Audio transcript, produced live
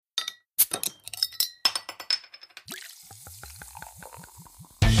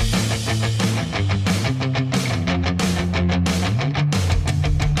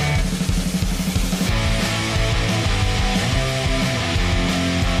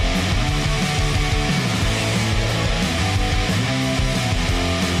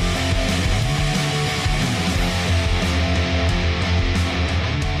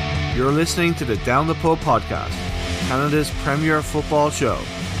You're listening to the Down the Pub podcast, Canada's premier football show.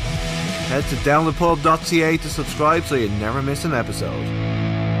 Head to downthepub.ca to subscribe so you never miss an episode.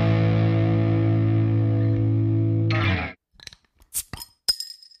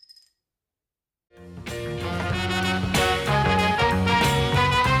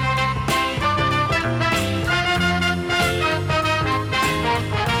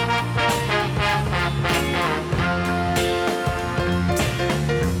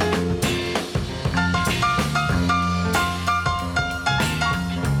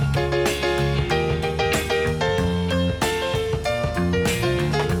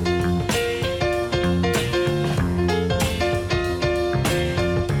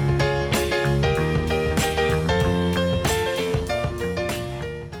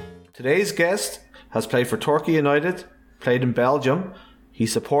 Today's guest has played for Torquay United, played in Belgium. He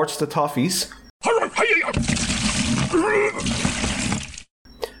supports the Toffees.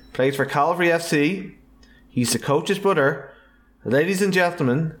 Played for Calvary FC. He's the coach's brother. Ladies and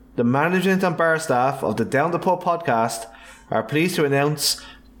gentlemen, the management and bar staff of the Down the Pub podcast are pleased to announce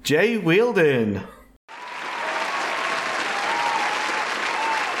Jay Wheeldon.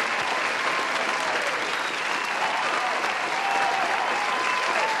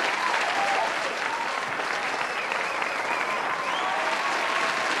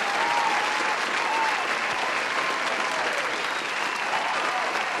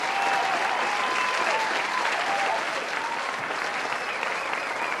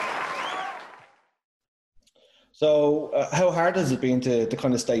 So how hard has it been to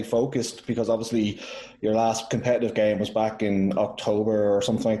kind of stay focused? Because obviously your last competitive game was back in October or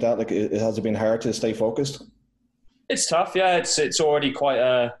something like that. Like, has it been hard to stay focused? It's tough, yeah. It's already quite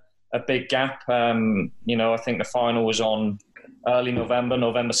a big gap. I think the final was on early November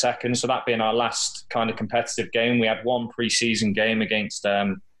 2nd. So that being our last kind of competitive game. We had one pre-season game against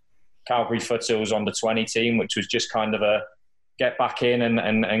Calgary Foothills on the 20 team, which was just kind of a get back in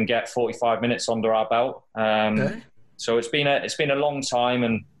and get 45 minutes under our belt. Okay. So it's been a long time,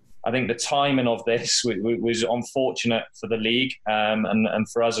 and I think the timing of this was unfortunate for the league and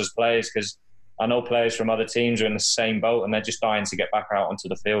for us as players, because I know players from other teams are in the same boat and they're just dying to get back out onto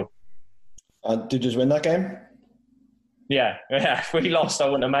the field. Did you win that game? Yeah. If we lost, I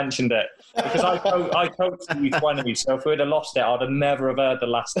wouldn't have mentioned it, because I coached the U20, so if we'd have lost it, I'd have never have heard the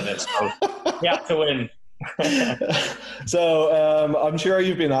last of it. So we had to win. So I'm sure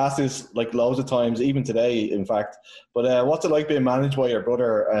you've been asked this like loads of times, even today, in fact. But what's it like being managed by your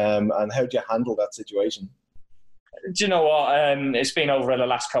brother, and how do you handle that situation? Do you know what? It's been over the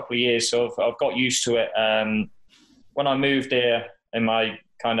last couple of years, so I've got used to it. When I moved here in my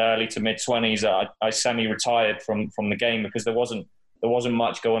kind of early to mid 20s, I semi-retired from the game because there wasn't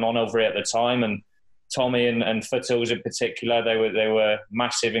much going on over it at the time. And Tommy and Foothills in particular, they were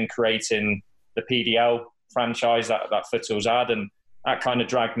massive in creating the PDL franchise that Foothills had, and that kind of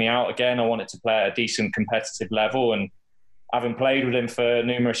dragged me out again. I wanted to play at a decent competitive level, and having played with him for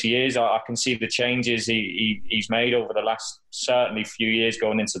numerous years, I can see the changes he's made over the last certainly few years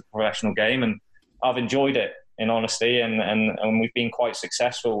going into the professional game, and I've enjoyed it, in honesty, and we've been quite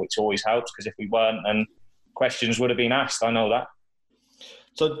successful, which always helps, because if we weren't, then questions would have been asked. I know that.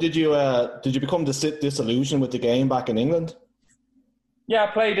 So did you become disillusioned with the game back in England? Yeah,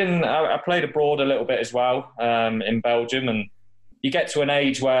 I played abroad a little bit as well in Belgium, and you get to an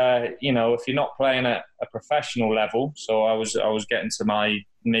age where, if you're not playing at a professional level, so I was getting to my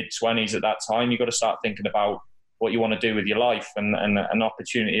mid-20s at that time, you've got to start thinking about what you want to do with your life, and an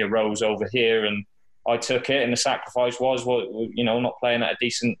opportunity arose over here, and I took it, and the sacrifice was, not playing at a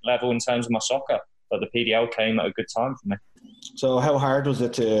decent level in terms of my soccer, but the PDL came at a good time for me. So how hard was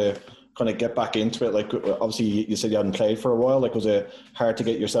it to kind of get back into it? Like, obviously you said you hadn't played for a while. Like, was it hard to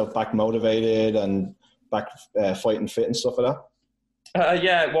get yourself back motivated and back fighting fit and stuff like that?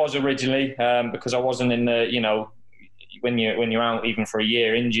 Yeah, it was originally, because I wasn't in the, when you're out even for a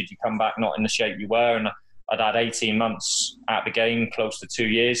year injured, you come back not in the shape you were, and I'd had 18 months at the game, close to 2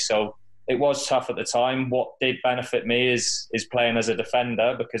 years, so it was tough at the time. What did benefit me is playing as a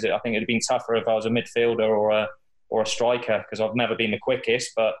defender, because I think it'd have been tougher if I was a midfielder or a striker, because I've never been the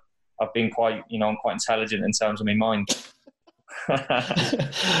quickest, but I've been quite, I'm quite intelligent in terms of my mind.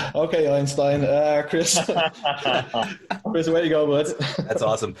 Okay, Einstein. Chris, where you go, bud? That's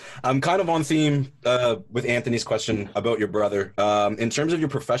awesome. I'm kind of on theme with Anthony's question about your brother. In terms of your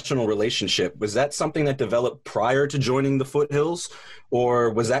professional relationship, was that something that developed prior to joining the Foothills, or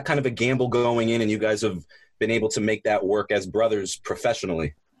was that kind of a gamble going in and you guys have been able to make that work as brothers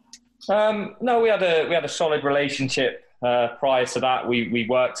professionally? No, we had a solid relationship. Prior to that, we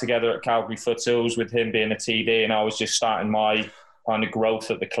worked together at Calgary Foothills, with him being a TD, and I was just starting my kind of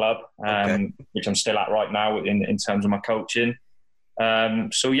growth at the club, which I'm still at right now in terms of my coaching.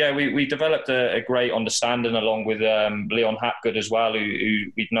 So yeah, we developed a great understanding along with Leon Hapgood as well, who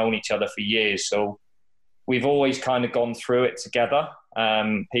we'd known each other for years. So we've always kind of gone through it together,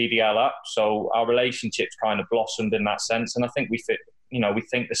 PDL up. So our relationship's kind of blossomed in that sense, and I think we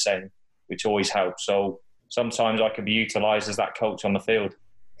think the same, which always helps. So sometimes I can be utilised as that coach on the field.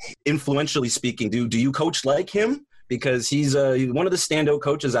 Influentially speaking, do you coach like him? Because he's one of the standout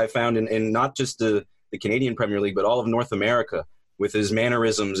coaches I found in not just the Canadian Premier League, but all of North America, with his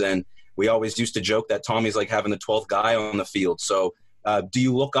mannerisms. And we always used to joke that Tommy's like having the 12th guy on the field. So do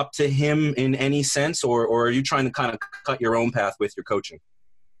you look up to him in any sense, or are you trying to kind of cut your own path with your coaching?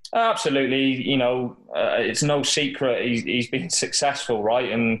 Absolutely. It's no secret he's been successful,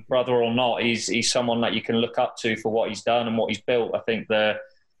 right? And whether or not, he's someone that you can look up to for what he's done and what he's built. I think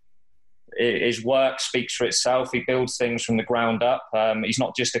his work speaks for itself. He builds things from the ground up. He's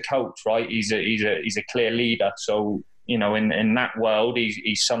not just a coach, right? He's a clear leader. So, in that world,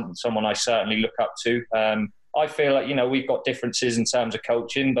 he's someone I certainly look up to. I feel like, we've got differences in terms of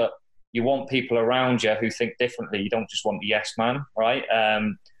coaching, but you want people around you who think differently. You don't just want the yes man, right?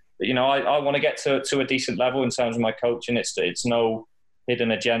 But, I want to get to a decent level in terms of my coaching. It's no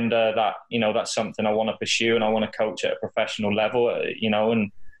hidden agenda that, that's something I want to pursue, and I want to coach at a professional level,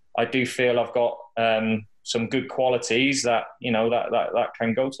 and I do feel I've got some good qualities that, that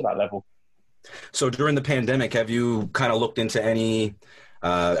can go to that level. So during the pandemic, have you kind of looked into any,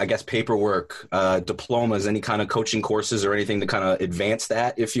 paperwork, diplomas, any kind of coaching courses or anything to kind of advance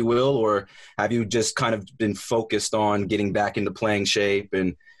that, if you will? Or have you just kind of been focused on getting back into playing shape,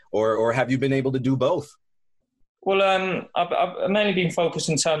 or have you been able to do both? Well, I've mainly been focused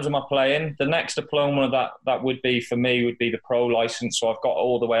in terms of my playing. The next diploma that would be for me would be the pro license. So I've got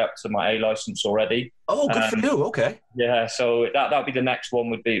all the way up to my A license already. Oh, good for you. Okay. Yeah, so that'd be the next one.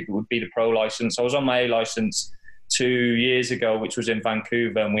 Would be the pro license. I was on my A license 2 years ago, which was in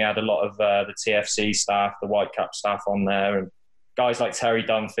Vancouver, and we had a lot of the TFC staff, the Whitecap staff on there, and guys like Terry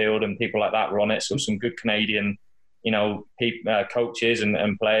Dunfield and people like that were on it. So some good Canadian, coaches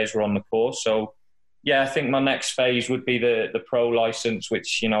and players were on the course. So. Yeah, I think my next phase would be the pro license,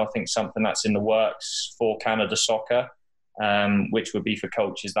 which, I think something that's in the works for Canada Soccer, which would be for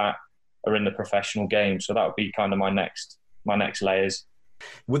coaches that are in the professional game. So that would be kind of my next layers.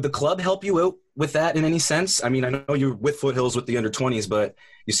 Would the club help you out with that in any sense? I mean, I know you're with Foothills with the under-20s, but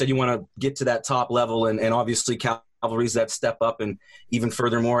you said you want to get to that top level, and obviously Cavalry's that step up, and even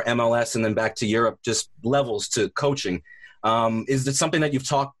furthermore MLS, and then back to Europe, just levels to coaching. Is it something that you've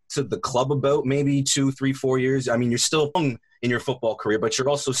talked to the club about maybe 2, 3, 4 years? I mean, you're still young in your football career, but you're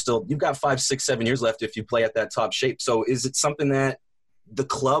also you've got 5, 6, 7 years left if you play at that top shape. So is it something that the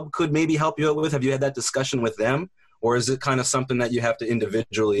club could maybe help you out with? Have you had that discussion with them? Or is it kind of something that you have to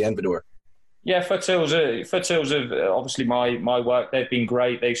individually endure? Yeah, Foothills have obviously my work. They've been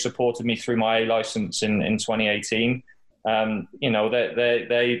great. They've supported me through my A license in 2018. They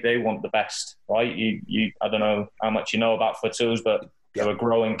want the best, right? I don't know how much you know about Foothills, but they're a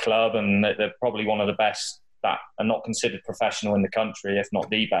growing club, and they're probably one of the best that are not considered professional in the country, if not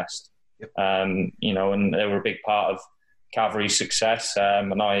the best. Yep. And they were a big part of Cavalry's success.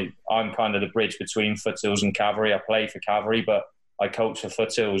 And I'm kind of the bridge between Foothills and Cavalry. I play for Cavalry, but I coach for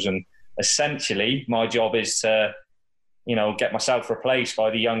Foothills, and essentially my job is to get myself replaced by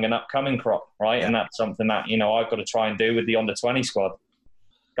the young and upcoming crop, right? Yeah. And that's something that, I've got to try and do with the under-20 squad.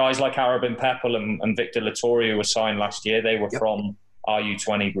 Guys like Arabin Peppel and Victor Latorio who were signed last year, they were from our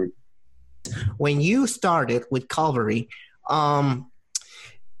U20 group. When you started with Cavalry,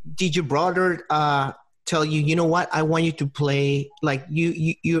 did your brother tell you, you know what, I want you to play, like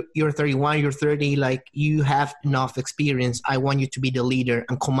you're 31, you're 30, like you have enough experience, I want you to be the leader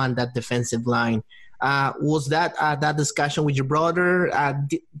and command that defensive line? Was that discussion with your brother?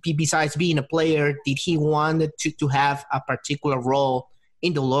 Besides being a player, did he want to have a particular role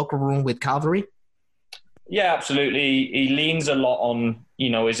in the locker room with Cavalry? Yeah, absolutely. He leans a lot on,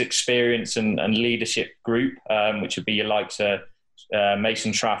 his experience and leadership group, which would be your likes of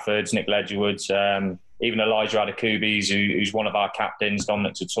Mason Trafford's, Nick Ledgerwood's, even Elijah Adekubis, who's one of our captains,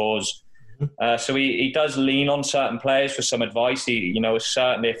 Dominic Totor's. So he does lean on certain players for some advice. He,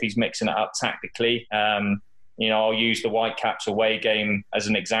 certainly if he's mixing it up tactically, I'll use the Whitecaps away game as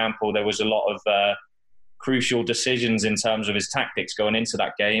an example. There was a lot of crucial decisions in terms of his tactics going into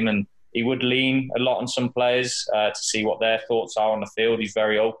that game, and he would lean a lot on some players to see what their thoughts are on the field. He's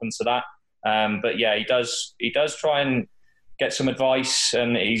very open to that. But yeah, he does try and get some advice,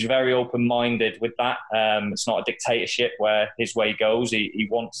 and he's very open-minded with that. It's not a dictatorship where his way goes. He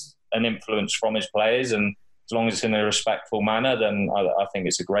wants an influence from his players, and as long as it's in a respectful manner, then I think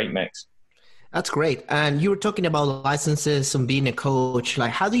it's a great mix. That's great. And you were talking about licenses and being a coach.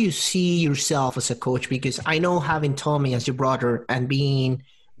 Like, how do you see yourself as a coach? Because I know having Tommy as your brother and being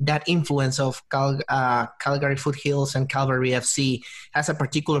that influence of Calgary Foothills and Calgary FC has a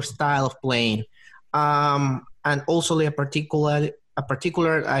particular style of playing, and also a particular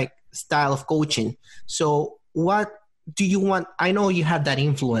like style of coaching. So, what do you want? I know you have that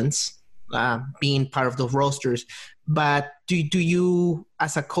influence, being part of those rosters, but do you,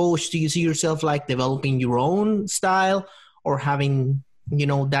 as a coach, do you see yourself like developing your own style or having,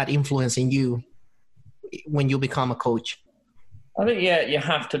 that influence in you when you become a coach? I think, you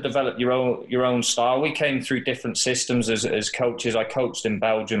have to develop your own style. We came through different systems as coaches. I coached in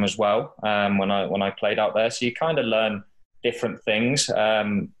Belgium as well when I played out there. So you kind of learn different things. I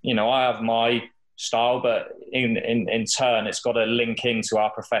have my style, but in turn, it's got to link into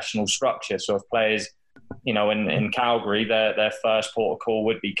our professional structure. So if players, in Calgary, their first port of call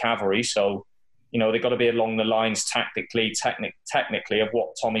would be cavalry. So, they've got to be along the lines technically of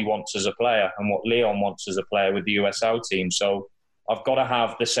what Tommy wants as a player and what Leon wants as a player with the USL team. So I've got to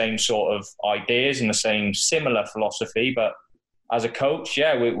have the same sort of ideas and the same similar philosophy, but as a coach,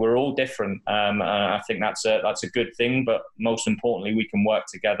 we're all different. And I think that's a good thing, but most importantly, we can work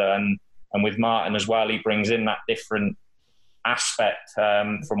together. And with Martin as well, he brings in that different aspect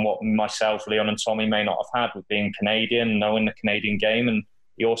from what myself, Leon and Tommy may not have had with being Canadian, knowing the Canadian game. And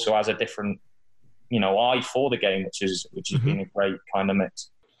he also has a different, eye for the game, which has been a great kind of mix.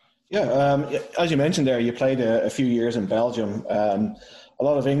 Yeah, as you mentioned there, you played a few years in Belgium. A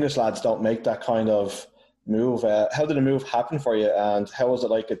lot of English lads don't make that kind of move. How did the move happen for you, and how was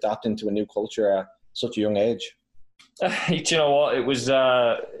it like adapting to a new culture at such a young age? You know what? It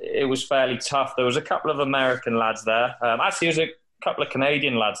was fairly tough. There was a couple of American lads there. Actually, there was a couple of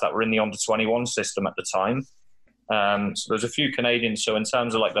Canadian lads that were in the under-21 system at the time. So there was a few Canadians. So in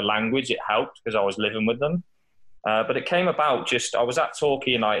terms of like the language, it helped because I was living with them. But it came about I was at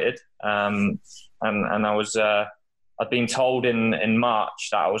Torquay United, and I was I'd been told in March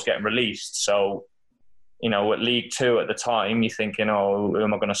that I was getting released. So, at League Two at the time, you're thinking, oh, who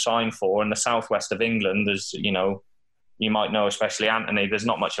am I going to sign for? In the southwest of England, there's, you might know, especially Anthony, there's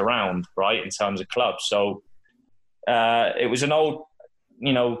not much around, right, in terms of clubs. So it was an old,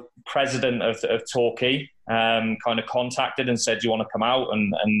 president of Torquay kind of contacted and said, do you want to come out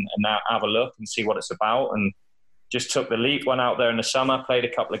and have a look and see what it's about? And just took the leap, went out there in the summer, played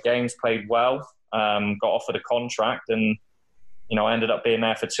a couple of games, played well, got offered a contract, and I ended up being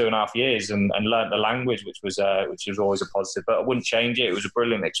there for 2.5 years and learnt the language, which was always a positive. But I wouldn't change it. It was a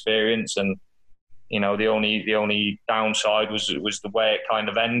brilliant experience, and the only downside was the way it kind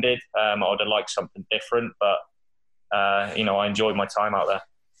of ended. I would have liked something different, but I enjoyed my time out there.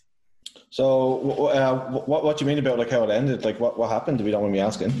 So, what do you mean about like how it ended? Like, what happened? If you don't mind me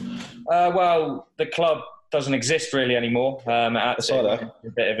asking. Well, the club doesn't exist really anymore. I saw that. A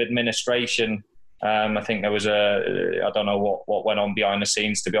bit of administration. I think there was I don't know what went on behind the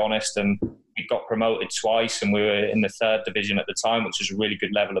scenes, to be honest. And we got promoted twice, and we were in the 3rd division at the time, which was a really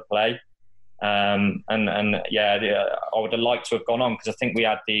good level of play. I would have liked to have gone on because I think we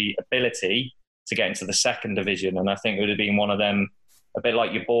had the ability to get into the 2nd division, and I think it would have been one of them, a bit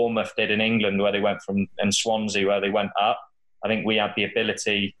like your Bournemouth did in England, where they went and Swansea, where they went up. I think we had the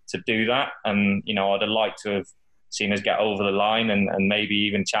ability to do that, and I'd have liked to have seen us get over the line and maybe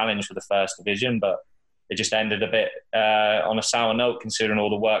even challenge for the 1st division, but it just ended a bit on a sour note considering all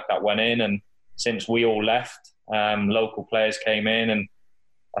the work that went in. And since we all left, local players came in, and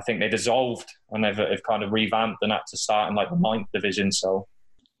I think they dissolved, and they've kind of revamped and had to start in like the 9th division. So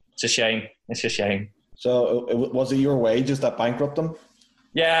it's a shame. It's a shame. So was it your wages that bankrupt them?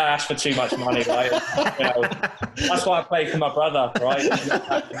 Yeah, I asked for too much money, right? That's why I played for my brother, right?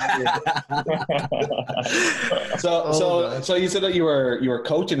 So you said that you were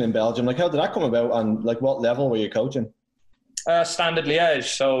coaching in Belgium. Like, how did that come about, and like what level were you coaching? Standard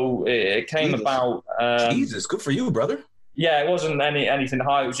Liège. So it came about. Jesus, good for you, brother. Yeah, it wasn't anything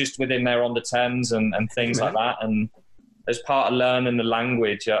high. It was just within their under 10s and things like that. And as part of learning the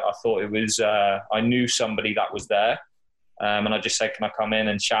language, I thought it was. I knew somebody that was there. And I just said, can I come in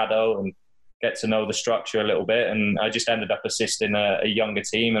and shadow and get to know the structure a little bit? And I just ended up assisting a younger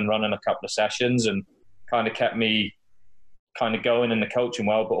team and running a couple of sessions, and kind of kept me kind of going in the coaching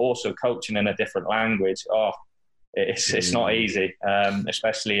world, but also coaching in a different language. It's not easy,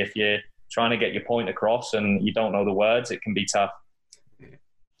 especially if you're trying to get your point across and you don't know the words. It can be tough.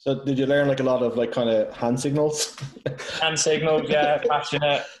 So did you learn like a lot of like kind of hand signals? Hand signals, yeah,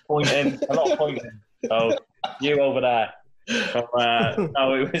 passionate, pointing, a lot of pointing. So you over there. So,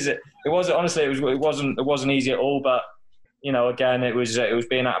 no, it wasn't honestly. It wasn't easy at all. But again, it was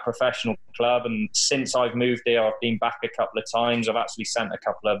being at a professional club, and since I've moved here, I've been back a couple of times. I've actually sent a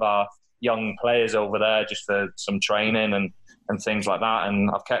couple of our young players over there just for some training and things like that. And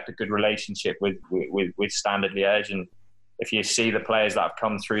I've kept a good relationship with Standard Liège. And if you see the players that have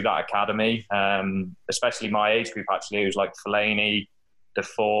come through that academy, especially my age group, actually, it was like Fellaini,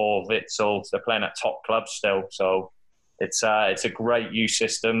 Defoe, Witsel, they're playing at top clubs still. So it's a great youth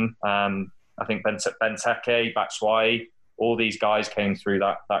system. I think Benteke, Batshuayi, all these guys came through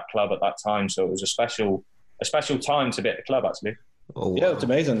that club at that time. So it was a special time to be at the club, actually. Oh, wow. Yeah, it's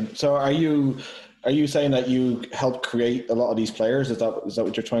amazing. So are you saying that you helped create a lot of these players? Is that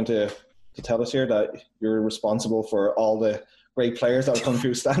what you're trying to tell us here, that you're responsible for all the great players that have come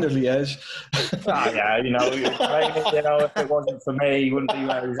through Standard Liège? Yeah, if it wasn't for me, he wouldn't be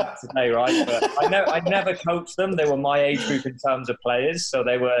where he's at today, right? But I never coached them. They were my age group in terms of players, so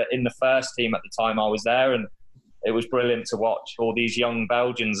they were in the first team at the time I was there, and it was brilliant to watch all these young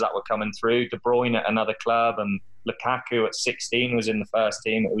Belgians that were coming through. De Bruyne at another club, and Lukaku at 16 was in the first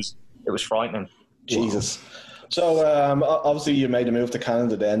team. It was frightening. Jesus. So obviously you made a move to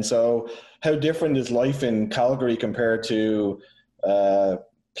Canada then. So how different is life in Calgary compared to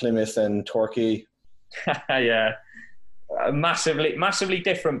Plymouth and Torquay? Yeah, massively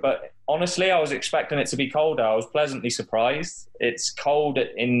different. But honestly, I was expecting it to be colder. I was pleasantly surprised. It's cold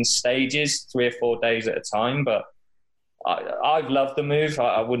in stages, 3 or 4 days at a time. But I've loved the move.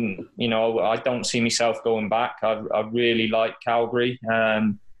 I wouldn't, I don't see myself going back. I really like Calgary.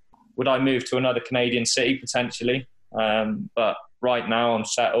 Would I move to another Canadian city? Potentially. But right now I'm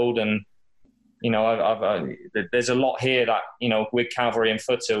settled, and, there's a lot here that, with Calvary and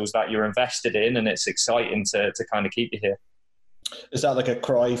Foothills that you're invested in, and it's exciting to kind of keep you here. Is that like a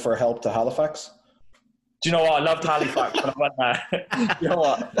cry for help to Halifax? Do you know what? I loved Halifax when I went there. You know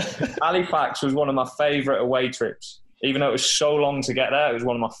what? Halifax was one of my favourite away trips. Even though it was so long to get there, it was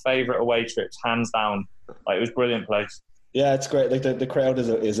one of my favourite away trips, hands down. Like, it was a brilliant place. Yeah, it's great. Like the crowd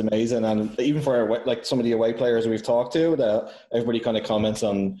is amazing, and even for some of the away players we've talked to, everybody kind of comments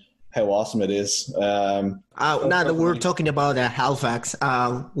on how awesome it is. Now that we're talking about Halifax,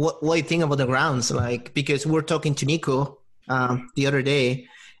 what do you think about the grounds? Like, because we're talking to Nico the other day,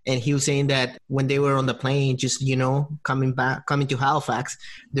 and he was saying that when they were on the plane, just coming to Halifax,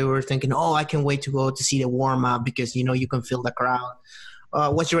 they were thinking, "Oh, I can't wait to go to see the warm up because you can feel the crowd."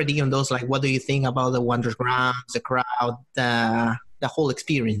 What's your idea on those? Like, what do you think about the Wanderers grounds, the crowd, the whole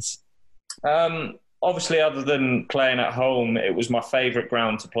experience? Obviously, other than playing at home, it was my favourite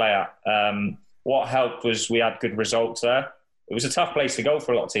ground to play at. What helped was we had good results there. It was a tough place to go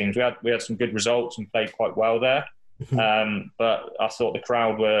for a lot of teams. We had some good results and played quite well there. But I thought the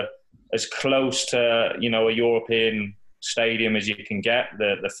crowd were as close to a European stadium as you can get.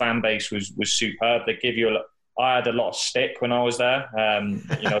 The fan base was superb. They give you I had a lot of stick when I was there.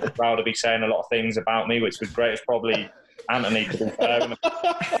 The crowd would be saying a lot of things about me, which was great. It's probably Anthony, to be fair.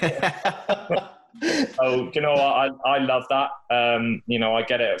 So, you know what? I love that. I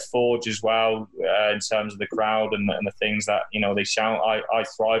get it at Forge as well, in terms of the crowd and the things that, they shout. I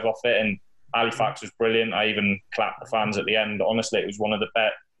thrive off it, and Halifax was brilliant. I even clapped the fans at the end. Honestly, it was one of the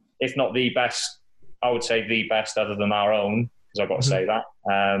best, if not the best, I would say the best other than our own, because I've got to say that.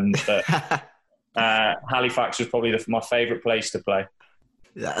 But Halifax was probably my favourite place to play.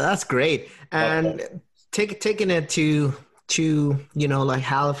 That's great. And taking it to like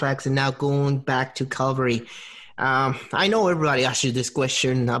Halifax and now going back to Calgary. I know everybody asked you this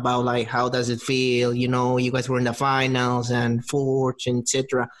question about like how does it feel? You guys were in the finals and Forge,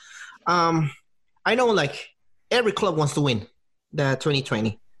 etc. I know like every club wants to win the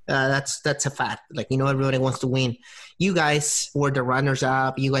 2020. That's a fact. Like, everybody wants to win. You guys were the runners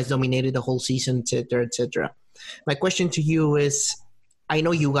up. You guys dominated the whole season, etc., etc. My question to you is, I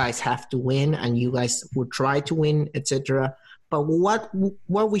know you guys have to win and you guys will try to win, etc. But what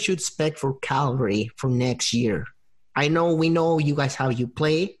we should expect for Calgary for next year? We know you guys how you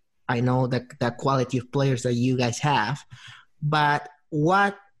play. I know the quality of players that you guys have. But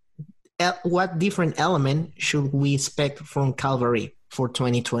what different element should we expect from Calgary for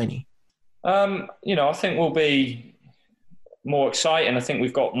 2020? I think we'll be more exciting. I think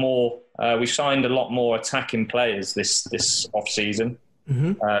we've got more. We signed a lot more attacking players this off season,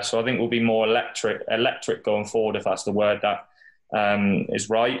 so I think we'll be more electric going forward, if that's the word that is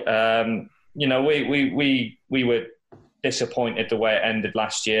right. We were disappointed the way it ended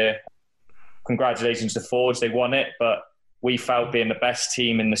last year. Congratulations to Forge, they won it, but we felt being the best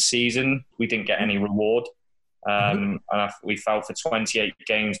team in the season, we didn't get any reward. And we felt for 28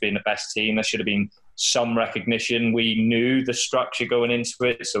 games being the best team, there should have been some recognition. We knew the structure going into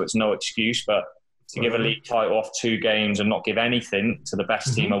it, so it's no excuse. But to give a league title off 2 games and not give anything to the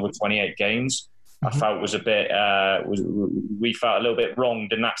best team over 28 games, I felt was a bit. We felt a little bit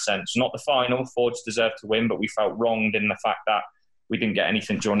wronged in that sense. Not the final. Forge deserved to win, but we felt wronged in the fact that we didn't get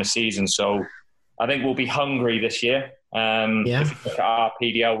anything during the season. So I think we'll be hungry this year. If you look at our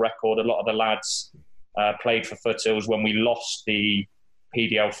PDL record, a lot of the lads played for Foothills when we lost the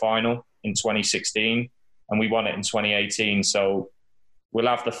PDL final in 2016, and we won it in 2018. So we'll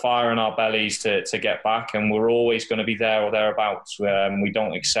have the fire in our bellies to get back, and we're always going to be there or thereabouts. We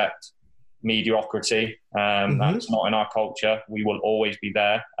don't accept mediocrity. That's not in our culture. We will always be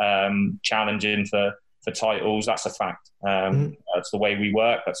there, challenging for titles. That's a fact. That's the way we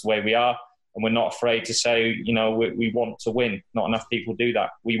work. That's the way we are. And we're not afraid to say, we want to win. Not enough people do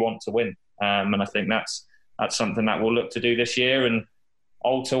that. We want to win. And I think that's something that we'll look to do this year and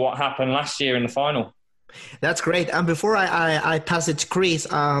alter what happened last year in the final. That's great. And before I pass it to Chris,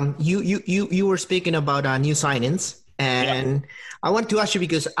 you were speaking about new signings. And I want to ask you,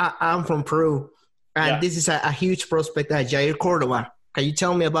 because I'm from Peru, and this is a huge prospect, Jair Cordova. Can you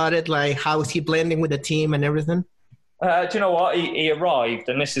tell me about it? Like, how is he blending with the team and everything? Do you know what? He arrived,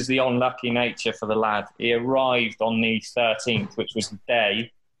 and this is the unlucky nature for the lad. He arrived on the 13th, which was the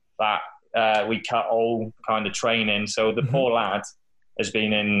day that we cut all kind of training. So the poor lad has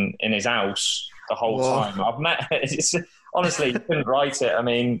been in his house the whole time. I've met. Honestly, he couldn't write it. I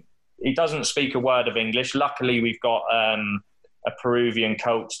mean, he doesn't speak a word of English. Luckily, we've got a Peruvian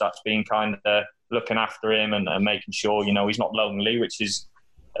coach that's been kind of looking after him and making sure, he's not lonely, which is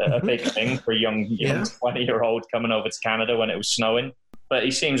a big thing for a young 20-year-old coming over to Canada when it was snowing. But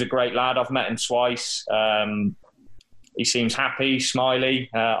he seems a great lad. I've met him twice. He seems happy, smiley.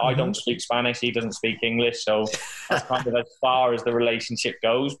 I don't speak Spanish. He doesn't speak English. So that's kind of as far as the relationship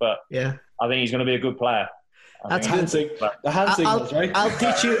goes. But I think he's going to be a good player. That's hand signals, right?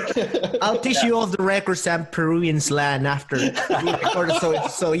 I'll teach you off the record some Peruvian slang after we record,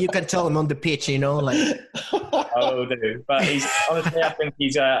 so you can tell him on the pitch, like. Oh, do. But honestly, I think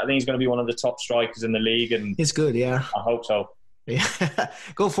he's going to be one of the top strikers in the league, and he's good. Yeah, I hope so. Yeah,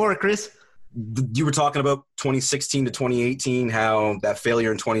 go for it, Chris. You were talking about 2016 to 2018, how that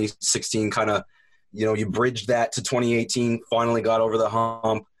failure in 2016 kind of, you bridged that to 2018, finally got over the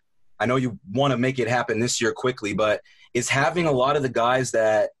hump. I know you want to make it happen this year quickly, but is having a lot of the guys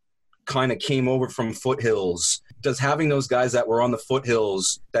that kind of came over from Foothills, does having those guys that were on the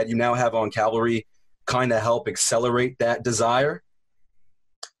Foothills that you now have on Cavalry kind of help accelerate that desire?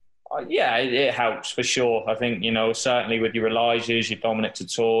 Yeah, it helps for sure. I think, certainly with your Elijahs, your Dominic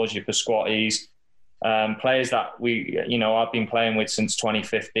Tators, your Pasquattis, players that I've been playing with since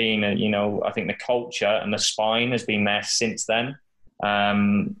 2015. And, I think the culture and the spine has been there since then.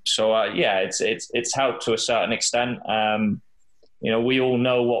 It's helped to a certain extent. We all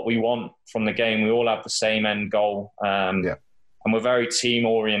know what we want from the game. We all have the same end goal. And we're very team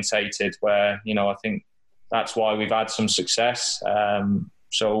orientated where, I think that's why we've had some success.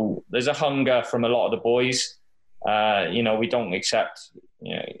 So there's a hunger from a lot of the boys. We don't accept,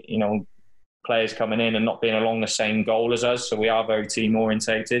 players coming in and not being along the same goal as us. So we are very team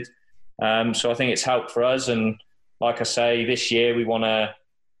orientated. So I think it's helped for us. And like I say, this year we want to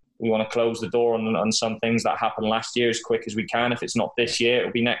close the door on some things that happened last year as quick as we can. If it's not this year,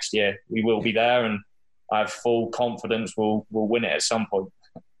 it'll be next year. We will be there, and I have full confidence we'll win it at some point.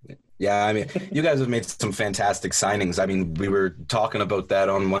 Yeah, I mean, you guys have made some fantastic signings. I mean, we were talking about that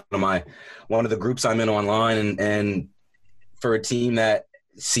on one of the groups I'm in online, and for a team that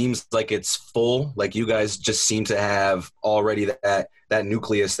seems like it's full, like you guys just seem to have already that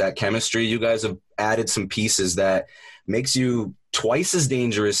nucleus, that chemistry. You guys have added some pieces that makes you twice as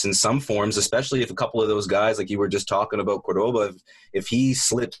dangerous in some forms, especially if a couple of those guys, like you were just talking about Cordoba, if he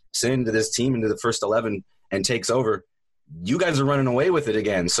slips into this team, into the first 11 and takes over, you guys are running away with it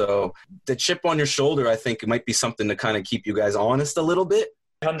again. So the chip on your shoulder, I think it might be something to kind of keep you guys honest a little bit.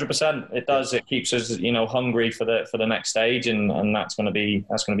 100%. It does. It keeps us, hungry for the next stage, and that's going to be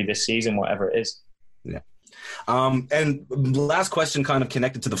this season, whatever it is. Yeah. And last question, kind of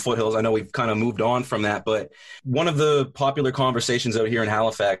connected to the Foothills. I know we've kind of moved on from that, but one of the popular conversations out here in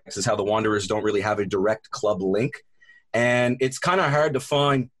Halifax is how the Wanderers don't really have a direct club link. And it's kind of hard to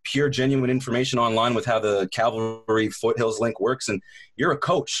find pure, genuine information online with how the Cavalry Foothills link works. And you're a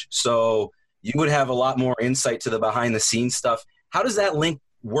coach, so you would have a lot more insight to the behind-the-scenes stuff. How does that link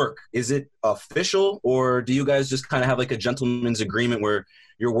work? Is it official, or do you guys just kind of have like a gentleman's agreement where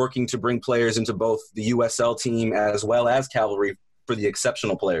you're working to bring players into both the USL team as well as Cavalry for the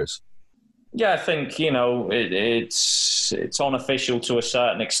exceptional players? Yeah, I think, it's unofficial to a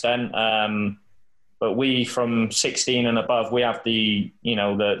certain extent. But we, from 16 and above, we have the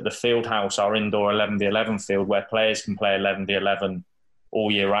field house, our indoor 11v11 field, where players can play 11v11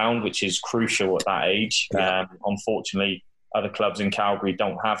 all year round, which is crucial at that age. Yeah. Unfortunately, other clubs in Calgary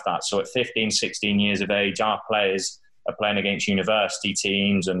don't have that. So at 15, 16 years of age, our players are playing against university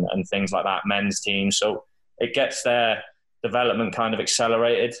teams and things like that, men's teams. So it gets their development kind of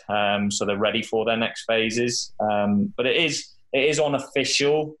accelerated, so they're ready for their next phases. But it is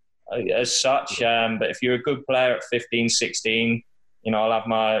unofficial as such. But if you're a good player at 15, 16, I'll have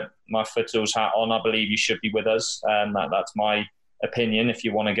my Foothills hat on. I believe you should be with us. That's my opinion. If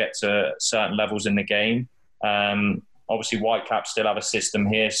you want to get to certain levels in the game, obviously Whitecaps still have a system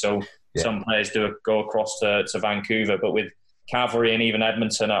here, so some players do go across to Vancouver. But with Cavalry and even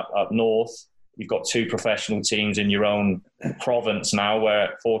Edmonton up north, you've got 2 professional teams in your own province now, where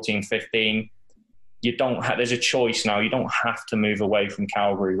at 14, 15, there's a choice now. You don't have to move away from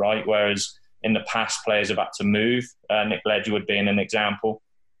Calgary, right? Whereas in the past, players have had to move. Nick Ledgerwood being an example.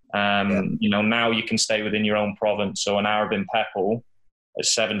 Now you can stay within your own province. So an Arabin Peppel at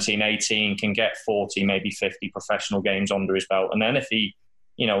 17, 18 can get 40, maybe 50 professional games under his belt. And then if he,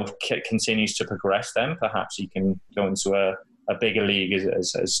 continues to progress, then perhaps he can go into a bigger league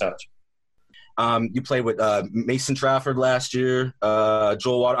as such. You played with Mason Trafford last year,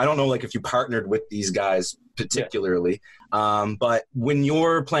 Joel Water. I don't know if you partnered with these guys particularly, but when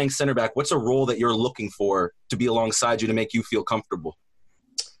you're playing center back, what's a role that you're looking for to be alongside you to make you feel comfortable?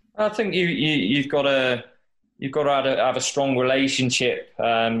 I think you've got to have a strong relationship.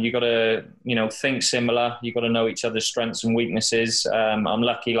 You've got to think similar. You've got to know each other's strengths and weaknesses. I'm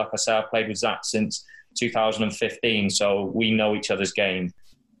lucky, like I say, I've played with Zach since 2015, so we know each other's game.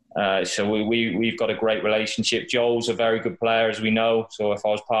 So we've got a great relationship. Joel's a very good player, as we know. So if I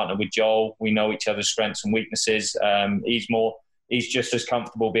was partnered with Joel, we know each other's strengths and weaknesses. He's just as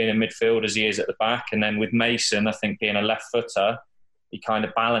comfortable being in midfield as he is at the back. And then with Mason, I think being a left footer, he kind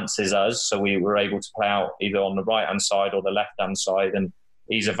of balances us. So we were able to play out either on the right-hand side or the left-hand side. And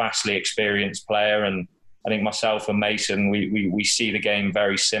he's a vastly experienced player. And I think myself and Mason, we see the game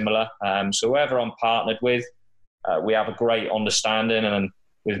very similar. So whoever I'm partnered with, we have a great understanding. And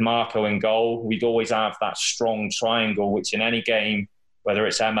with Marco in goal, we'd always have that strong triangle, which in any game, whether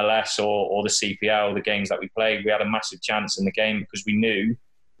it's MLS or the CPL, the games that we played, we had a massive chance in the game because we knew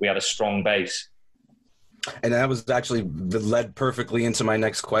we had a strong base. And that was actually led perfectly into my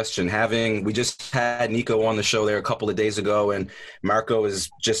next question. We just had Nico on the show there a couple of days ago, and Marco is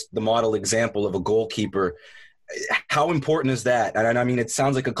just the model example of a goalkeeper. How important is that? And I mean, it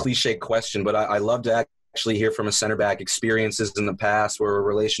sounds like a cliche question, but I love to actually hear from a center back experiences in the past where a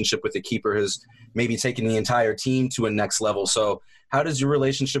relationship with the keeper has maybe taken the entire team to a next level. So how does your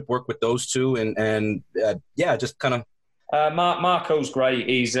relationship work with those two? And just kind of. Marco's great.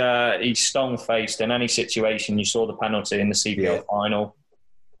 He's stone-faced in any situation. You saw the penalty in the CPL final.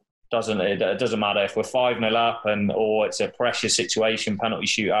 It doesn't matter if we're 5-0 up or it's a pressure situation, penalty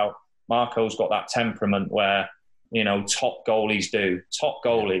shootout. Marco's got that temperament where top goalies do. Top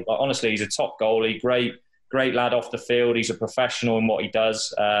goalie. Honestly, he's a top goalie. Great lad off the field. He's a professional in what he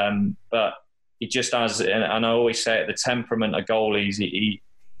does. But he just has, and I always say it, the temperament of goalies.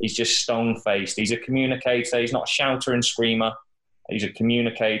 He's just stone-faced. He's a communicator. He's not a shouter and screamer. He's a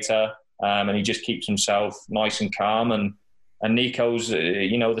communicator, and he just keeps himself nice and calm. And Nico's,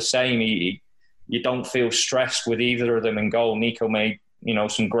 the same. You don't feel stressed with either of them in goal. Nico made,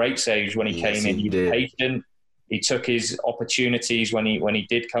 some great saves when he came in. He was patient. He took his opportunities when he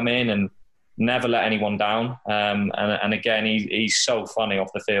did come in and never let anyone down. And again, he's so funny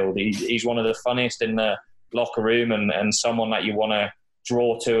off the field. He's one of the funniest in the locker room and someone that you want to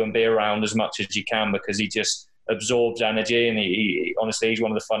draw to and be around as much as you can because he just absorbs energy and he honestly, he's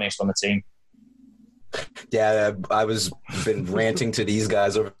one of the funniest on the team. Yeah, I was been ranting to these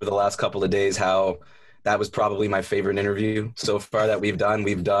guys over the last couple of days how that was probably my favorite interview so far that we've done.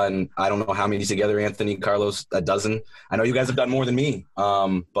 We've done, I don't know how many together, Anthony, Carlos, a dozen. I know you guys have done more than me,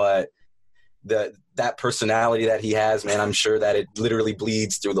 but that personality that he has, man, I'm sure that it literally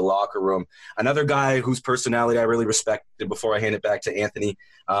bleeds through the locker room. Another guy whose personality I really respected before I hand it back to Anthony,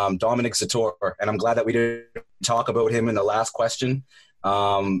 Dominic Zator, and I'm glad that we didn't talk about him in the last question.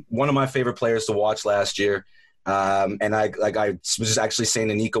 One of my favorite players to watch last year. And I was just actually saying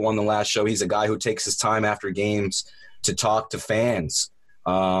to Nico on the last show, he's a guy who takes his time after games to talk to fans,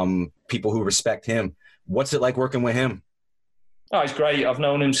 people who respect him. What's it like working with him? Oh, he's great. I've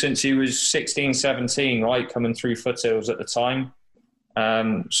known him since he was 16, 17, right, coming through Foothills at the time.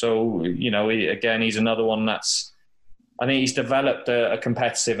 He's another one I think he's developed a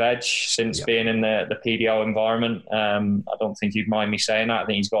competitive edge since being in the PDO environment. I don't think you'd mind me saying that. I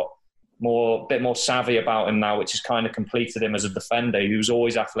think he's got bit more savvy about him now, which has kind of completed him as a defender. He was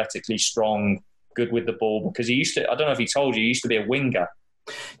always athletically strong, good with the ball, because he used to, I don't know if he told you, he used to be a winger.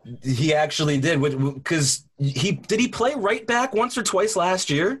 He actually did, because did he play right back once or twice last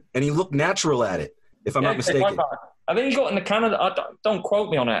year? And he looked natural at it, if I'm not mistaken. I think he got in the Canada, don't quote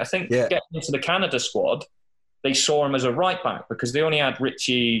me on it, I think getting into the Canada squad, they saw him as a right back because they only had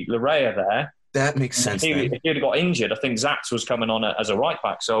Richie Larea there. That makes sense. If he'd have got injured, I think Zaks was coming on as a right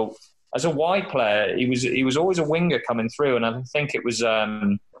back. So as a wide player, he was always a winger coming through, and I think it was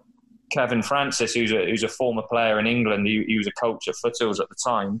Kevin Francis, who's a former player in England. He was a coach at Foothills at the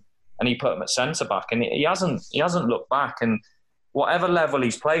time, and he put him at centre back, and he hasn't looked back. And whatever level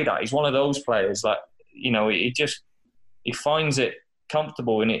he's played at, he's one of those players that he finds it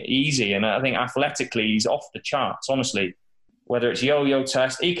comfortable and easy. And I think athletically, he's off the charts. Honestly, whether it's yo-yo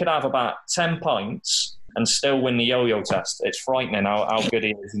test, he could have about 10 pints and still win the yo-yo test. It's frightening how good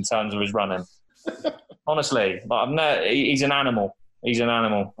he is in terms of his running. Honestly, but he's an animal. He's an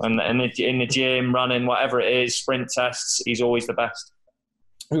animal. And in the gym, running, whatever it is, sprint tests, he's always the best.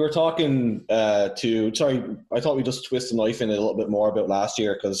 We were talking I thought we just twist the knife in a little bit more about last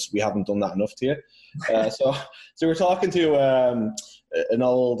year because we haven't done that enough to you. So we're talking to an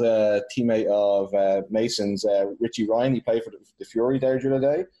old teammate of Mason's, Richie Ryan. He played for the Fury there the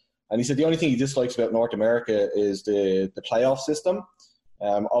other day. And he said the only thing he dislikes about North America is the playoff system.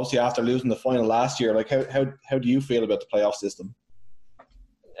 Obviously, after losing the final last year, like how do you feel about the playoff system?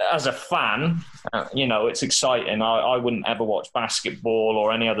 As a fan, it's exciting. I wouldn't ever watch basketball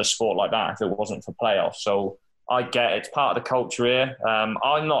or any other sport like that if it wasn't for playoffs. So I get it. It's part of the culture here.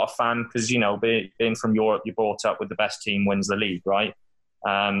 I'm not a fan because, being from Europe, you're brought up with the best team wins the league, right?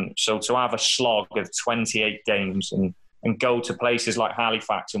 So to have a slog of 28 games and go to places like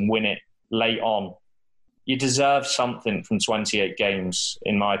Halifax and win it late on, you deserve something from 28 games,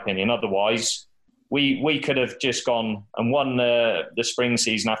 in my opinion. Otherwise, we could have just gone and won the spring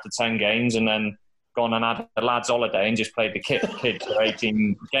season after 10 games and then gone and had a lads' holiday and just played the kids for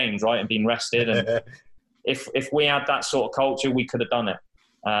 18 games, right, and been rested. And if we had that sort of culture, we could have done it.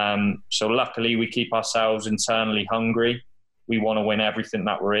 So luckily, we keep ourselves internally hungry. We want to win everything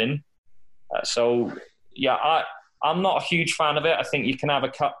that we're in. I'm not a huge fan of it. I think you can have a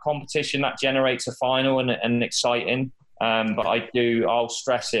cup competition that generates a final and exciting. But I'll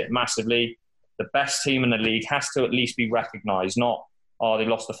stress it massively. The best team in the league has to at least be recognised, not, they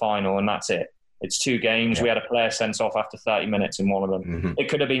lost the final and that's it. It's 2 games. Yeah. We had a player sent off after 30 minutes in one of them. Mm-hmm. It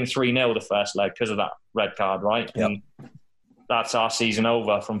could have been 3-0 the first leg because of that red card, right? Yep. And that's our season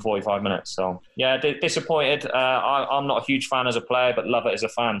over from 45 minutes. So, yeah, disappointed. I'm not a huge fan as a player, but love it as a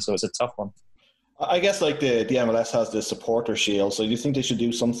fan, so it's a tough one. I guess like the MLS has the supporter shield, so do you think they should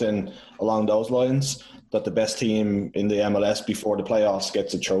do something along those lines, that the best team in the MLS before the playoffs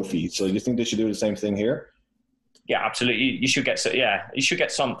gets a trophy? So do you think they should do the same thing here? Yeah, absolutely. You should get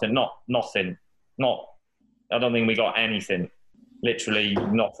something, not nothing. I don't think we got anything, literally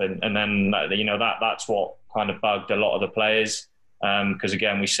nothing. And then that's what kind of bugged a lot of the players, because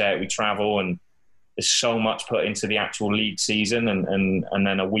again, we travel and there's so much put into the actual league season, and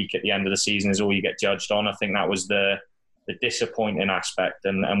then a week at the end of the season is all you get judged on. I think that was the disappointing aspect,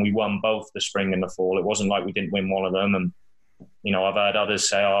 and we won both the spring and the fall. It wasn't like we didn't win one of them. And I've heard others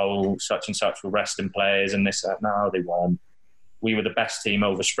say, such and such were resting players and this, that. No, they weren't. We were the best team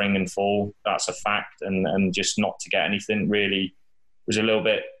over spring and fall. That's a fact. And just not to get anything really was a little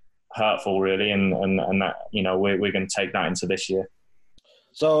bit hurtful, really. And that, we're going to take that into this year.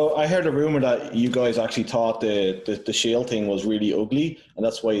 So I heard a rumor that you guys actually thought the Shield thing was really ugly, and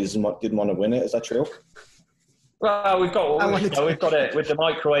that's why you didn't want to win it. Is that true? Well, we've got it with the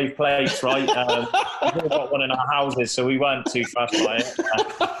microwave plates, right? We've got one in our houses, so we weren't too fussed by it.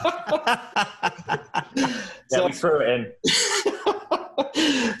 We threw it in.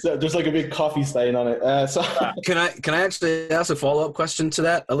 So there's like a big coffee stain on it. Can I actually ask a follow-up question to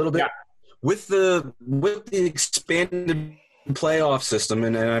that a little bit? Yeah. With the expanded playoff system,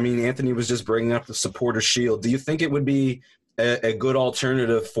 and I mean, Anthony was just bringing up the supporter shield. Do you think it would be a good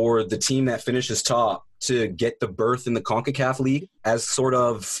alternative for the team that finishes top to get the berth in the CONCACAF League as sort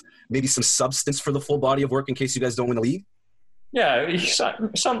of maybe some substance for the full body of work in case you guys don't win the league? Yeah,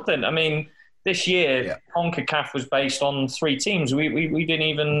 something. I mean, this year, CONCACAF was based on 3 teams. We didn't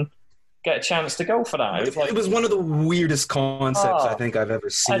even get a chance to go for that. It was one of the weirdest concepts I think I've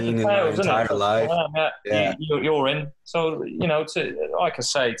ever seen in my entire life. Yeah. You're in. So,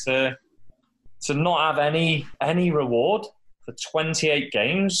 to not have any reward for 28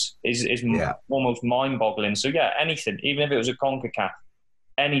 games is almost mind-boggling. So, anything, even if it was a CONCACAF,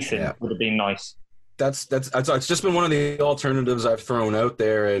 anything would have been nice. That's it's just been one of the alternatives I've thrown out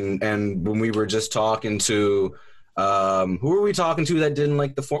there. And when we were just talking to who were we talking to that didn't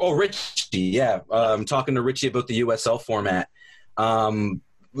like the form? Oh, Richie. Yeah. Talking to Richie about the USL format.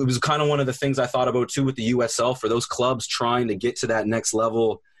 It was kind of one of the things I thought about too with the USL for those clubs trying to get to that next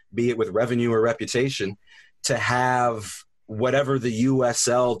level, be it with revenue or reputation, to have whatever the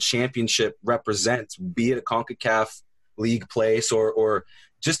USL championship represents, be it a CONCACAF league place or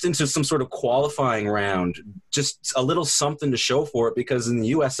just into some sort of qualifying round, just a little something to show for it. Because in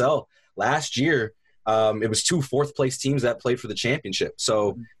the USL last year, it was 2 fourth-place teams that played for the championship.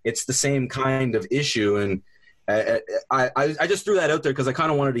 So it's the same kind of issue. And I just threw that out there because I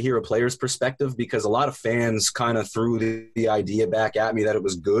kind of wanted to hear a player's perspective, because a lot of fans kind of threw the idea back at me that it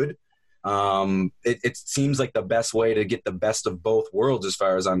was good. It seems like the best way to get the best of both worlds as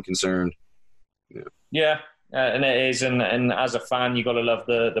far as I'm concerned. Yeah. And it is, and as a fan, you got to love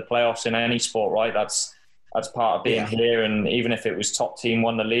the playoffs in any sport, right? That's part of being here. And even if it was top team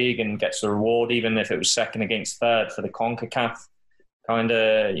won the league and gets the reward, even if it was second against third for the CONCACAF kind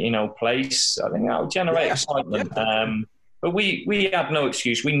of place, I think that would generate excitement. But we had no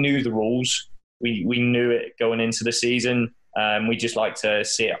excuse. We knew the rules. We knew it going into the season. We just like to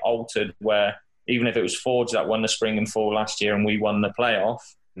see it altered, where even if it was Forge that won the spring and fall last year and we won the playoff.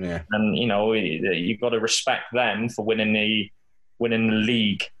 Yeah, and you've got to respect them for winning the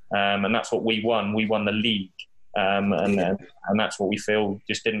league, and that's what we won. We won the league, and that's what we feel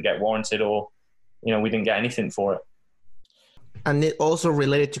just didn't get warranted, or we didn't get anything for it. And it also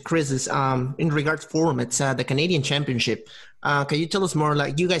related to Chris's in regards form, it's the Canadian Championship. Can you tell us more?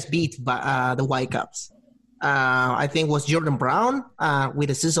 Like, you guys beat the Whitecaps. I think was Jordan Brown with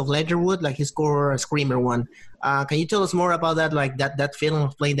assist of Ledgerwood, like he scored a screamer one. Can you tell us more about that? Like that feeling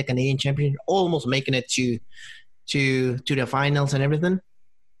of playing the Canadian Championship, almost making it to the finals and everything.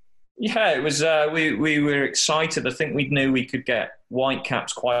 Yeah, it was. We were excited. I think we knew we could get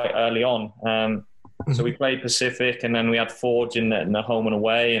Whitecaps quite early on. So we played Pacific, and then we had Forge in the home and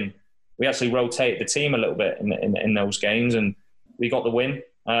away, and we actually rotated the team a little bit in those games, and we got the win.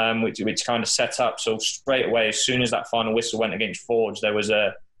 Which kind of set up. So straight away, as soon as that final whistle went against Forge, there was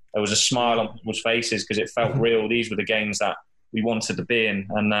a smile on people's faces, because it felt real. These were the games that we wanted to be in,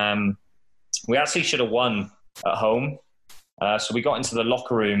 and we actually should have won at home. So we got into the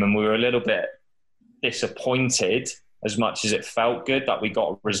locker room and we were a little bit disappointed, as much as it felt good that we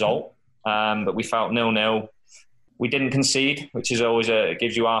got a result. But we felt 0-0. We didn't concede, which is always it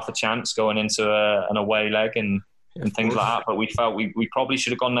gives you half a chance going into an away leg and things like that. But we felt we probably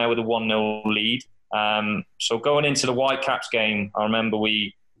should have gone there with a 1-0 lead. So going into the Whitecaps game, I remember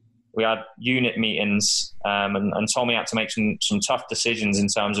we had unit meetings, and Tommy had to make some tough decisions in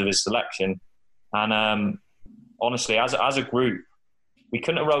terms of his selection. And honestly, as a group, we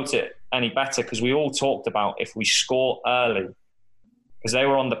couldn't have wrote it any better, because we all talked about if we score early, because they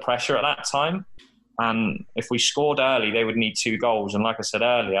were under pressure at that time. And if we scored early, they would need 2 goals. And like I said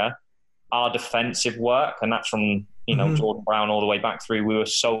earlier, our defensive work, and that's from Jordan Brown all the way back through, we were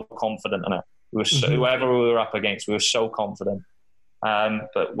so confident in it. We were whoever we were up against, we were so confident.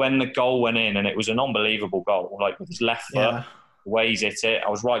 But when the goal went in, and it was an unbelievable goal, like with his left foot, the way he's hit it, I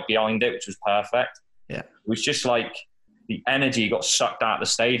was right behind it, which was perfect. Yeah, it was just like the energy got sucked out of the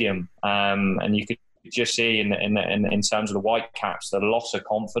stadium, and you could just see in terms of the Whitecaps the loss of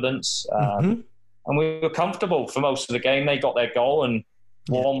confidence. And we were comfortable for most of the game. They got their goal, and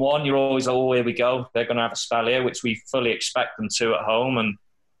 1-1, you're always, here we go. They're going to have a spell here, which we fully expect them to at home.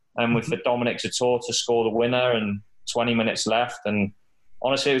 And with the Dominic Zator to score the winner and 20 minutes left. And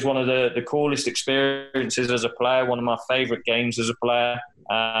honestly, it was one of the coolest experiences as a player, one of my favourite games as a player.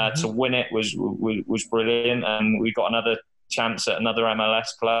 To win it was brilliant. And we got another chance at another MLS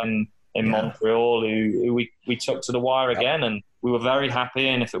club in Montreal who we took to the wire again. And we were very happy.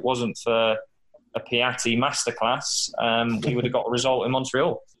 And if it wasn't for a Piatti masterclass, we would have got a result in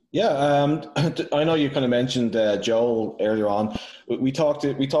Montreal. Yeah, I know you kind of mentioned Joel earlier on. We talked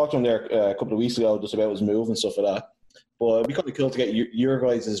to him there a couple of weeks ago just about his move and stuff like that. But it'd be kind of cool to get your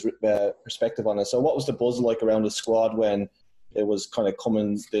guys' perspective on it. So what was the buzz like around the squad when it was kind of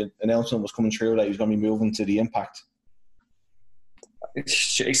the announcement was coming through that he was going to be moving to the Impact?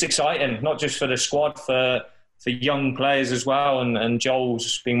 It's exciting, not just for the squad, for young players as well. And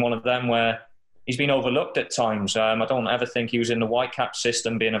Joel's been one of them where he's been overlooked at times. I don't ever think he was in the Whitecap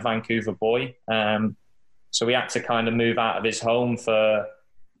system, being a Vancouver boy. So he had to kind of move out of his home to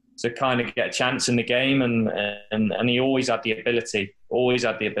kind of get a chance in the game. And he always had the ability.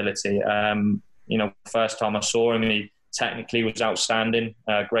 First time I saw him, he technically was outstanding,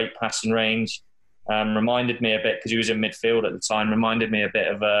 great passing range. Reminded me a bit, because he was in midfield at the time, reminded me a bit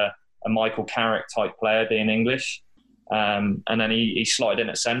of a Michael Carrick type player, being English. And then he slotted in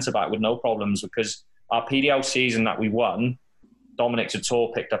at centre-back with no problems, because our PDL season that we won, Dominic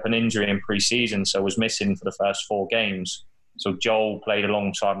Zator picked up an injury in pre-season, so was missing for the first 4 games. So Joel played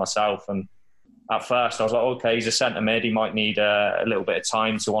alongside myself, and at first I was like, okay, he's a centre mid, he might need a little bit of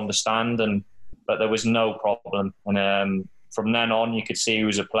time to understand, but there was no problem. And from then on, you could see he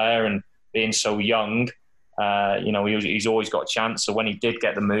was a player, and being so young, he's always got a chance. So when he did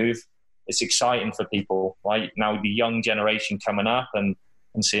get the move, it's exciting for people, right? Now the young generation coming up and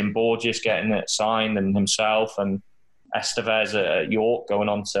seeing Borges getting it signed, and himself, and Estevez at York going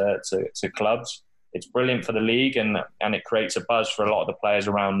on to clubs. It's brilliant for the league, and it creates a buzz for a lot of the players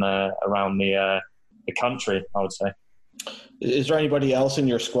around the country, I would say. Is there anybody else in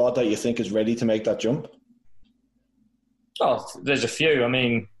your squad that you think is ready to make that jump? Oh, there's a few. I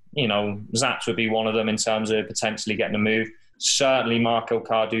mean, Zaps would be one of them in terms of potentially getting a move. Certainly Marco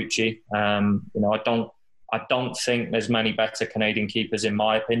Carducci. I don't think there's many better Canadian keepers, in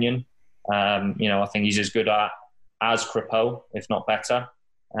my opinion. I think he's as good as Crepeau, if not better.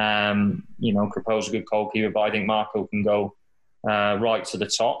 Crepeau's a good goalkeeper, but I think Marco can go right to the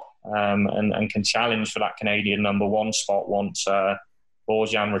top and can challenge for that Canadian number 1 spot once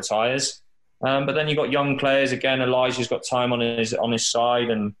Borjan retires. But then you've got young players again. Elijah's got time on his side,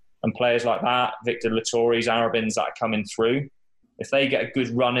 and players like that, Victor Latouri's, Arabins that are coming through. If they get a good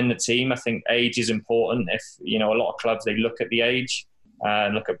run in the team, I think age is important. If a lot of clubs, they look at the age,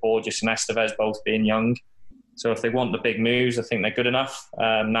 look at Borges and Estevez both being young. So if they want the big moves, I think they're good enough.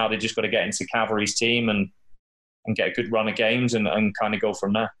 Now they just got to get into Cavalry's team and get a good run of games and kind of go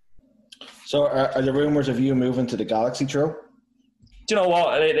from there. So are there rumours of you moving to the Galaxy Tro? Do you know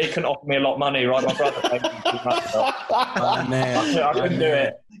what? They couldn't offer me a lot of money, right? My brother paid me too much, so I couldn't do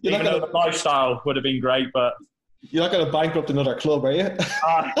it. Even though the lifestyle would have been great, but... You're not going to bankrupt another club, are you?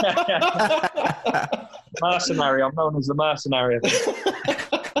 Mercenary. I'm known as the mercenary.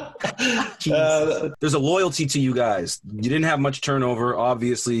 There's a loyalty to you guys. You didn't have much turnover.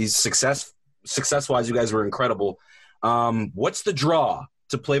 Obviously, success-wise, you guys were incredible. What's the draw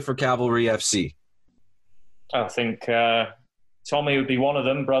to play for Cavalry FC? I think Tommy would be one of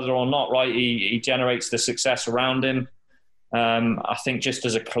them, brother or not, right? He generates the success around him. I think just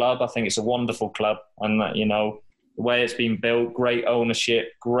as a club, I think it's a wonderful club. And, the way it's been built, great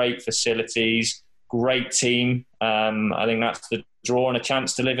ownership, great facilities, great team. I think that's the draw, and a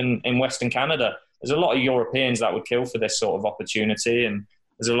chance to live in Western Canada. There's a lot of Europeans that would kill for this sort of opportunity, and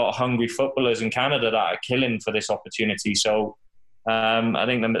there's a lot of hungry footballers in Canada that are killing for this opportunity. So I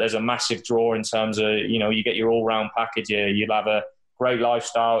think there's a massive draw in terms of, you get your all-round package here. You'll have a great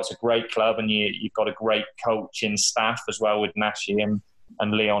lifestyle. It's a great club, and you've got a great coaching staff as well with Nashi and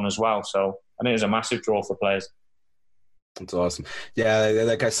Leon as well. So I think there's a massive draw for players. That's awesome. Yeah,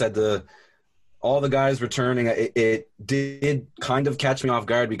 like I said, all the guys returning, it did kind of catch me off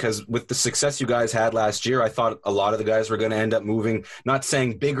guard, because with the success you guys had last year, I thought a lot of the guys were going to end up moving, not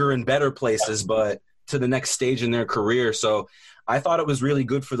saying bigger and better places, but to the next stage in their career. So I thought it was really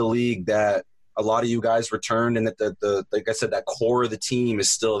good for the league that a lot of you guys returned, and that the like I said, that core of the team is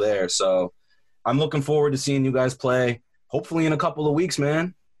still there. So I'm looking forward to seeing you guys play, hopefully in a couple of weeks,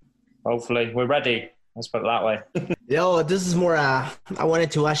 man. Hopefully. We're ready. Let's put it that way. Yo, this is more, I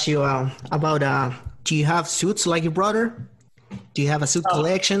wanted to ask you about, do you have suits like your brother? Do you have a suit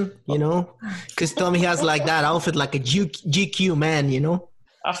collection, Because Tommy has like that outfit, like a GQ man,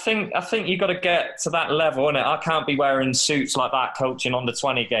 I think you got to get to that level, innit? I can't be wearing suits like that coaching under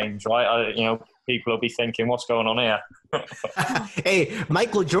 20 games, right? People will be thinking, what's going on here? Hey,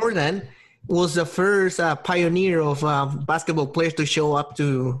 Michael Jordan was the first pioneer of basketball players to show up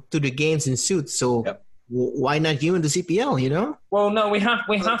to the games in suits. So why not you in the CPL, Well, no, we have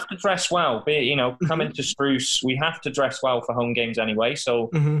to dress well. Coming to Spruce, we have to dress well for home games anyway.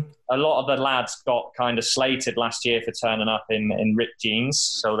 So a lot of the lads got kind of slated last year for turning up in ripped jeans.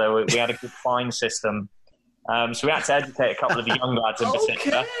 So we had a good fine system. So we had to educate a couple of the young lads in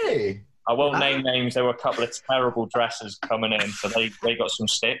particular. Okay. I won't name names. There were a couple of terrible dressers coming in, so they got some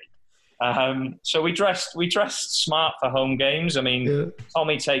stick. So we dressed smart for home games. I mean,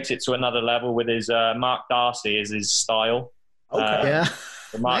 Tommy takes it to another level with his Mark Darcy is his style. Okay.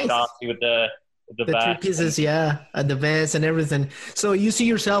 Mark Darcy with the three pieces, and the vest and everything. So you see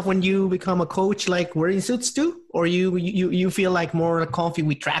yourself when you become a coach, like wearing suits too, or you feel like more comfy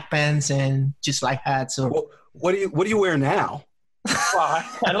with track pants and just like hats? Or what do you wear now? Well,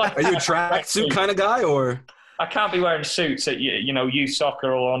 are you a tracksuit kind of guy, or? I can't be wearing suits at youth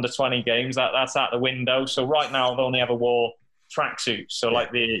soccer or under 20 games. That's out the window. So right now I've only ever wore tracksuits. So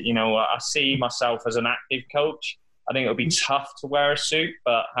I see myself as an active coach. I think it'll be tough to wear a suit,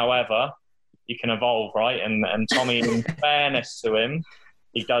 but however, you can evolve, right? And Tommy, in fairness to him,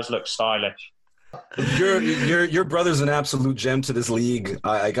 he does look stylish. Your brother's an absolute gem to this league.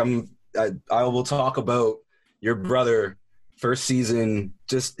 I will talk about your brother first season,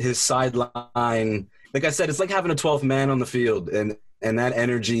 just his sideline. Like I said, it's like having a 12th man on the field, and that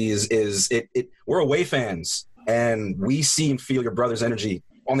energy is it. We're away fans, and we see and feel your brother's energy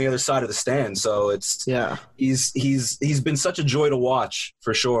on the other side of the stand. So he's been such a joy to watch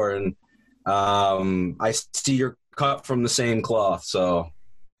for sure. And I see you're cut from the same cloth. So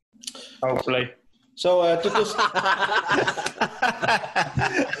hopefully. So just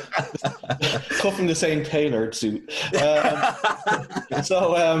cut from the same tailored suit.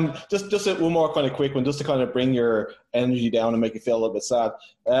 Just one more kind of quick one, just to kind of bring your energy down and make you feel a little bit sad.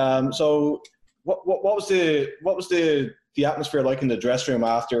 So what was the atmosphere like in the dressing room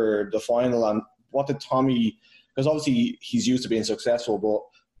after the final, and what did Tommy? Because obviously he's used to being successful, but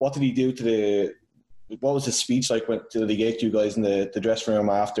what did he do what was his speech like when did he get you guys in the dressing room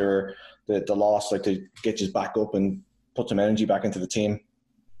after the loss, like to get you back up and put some energy back into the team?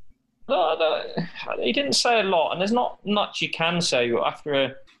 No, he didn't say a lot, and there's not much you can say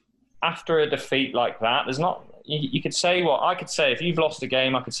after a defeat like that. There's not. You could say what I could say. If you've lost a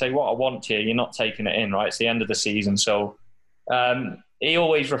game, I could say what I want to you. You're not taking it in, right? It's the end of the season. So he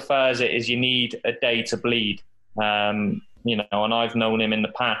always refers it as you need a day to bleed. And I've known him in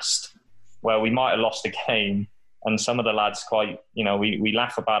the past where we might have lost a game, and some of the lads we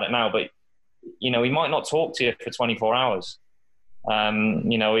laugh about it now, but he might not talk to you for 24 hours.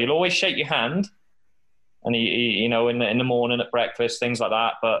 He'll always shake your hand, and he in the morning at breakfast, things like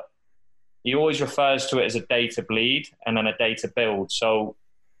that, but he always refers to it as a day to bleed and then a day to build. So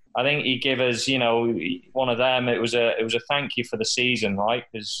I think he gave us, one of them, it was a thank you for the season, right?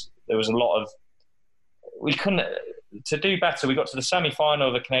 Because there was a lot of, to do better, we got to the semi-final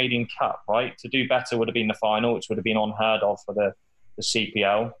of the Canadian Cup, right? To do better would have been the final, which would have been unheard of for the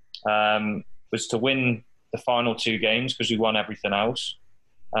CPL. Was to win the final 2 games because we won everything else.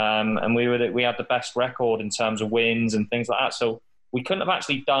 And we had the best record in terms of wins and things like that. So we couldn't have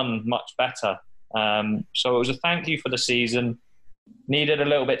actually done much better. So it was a thank you for the season. Needed a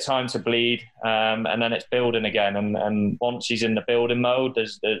little bit of time to bleed, and then it's building again. And once he's in the building mode,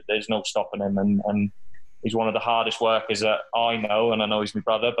 there's no stopping him. And he's one of the hardest workers that I know, and I know he's my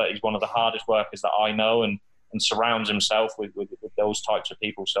brother, but he's one of the hardest workers that I know, and surrounds himself with those types of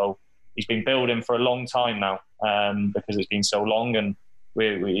people. So he's been building for a long time now, because it's been so long, and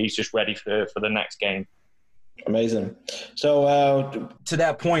he's just ready for the next game. Amazing. So to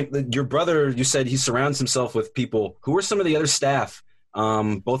that point, your brother, you said he surrounds himself with people. Who are some of the other staff,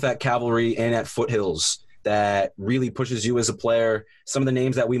 both at Cavalry and at Foothills, that really pushes you as a player? Some of the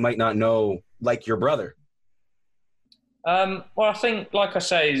names that we might not know, like your brother. Well, I think, like I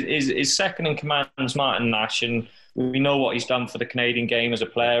say, his second in command is Martin Nash, and we know what he's done for the Canadian game as a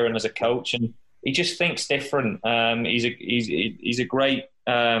player and as a coach, and he just thinks different. He's a great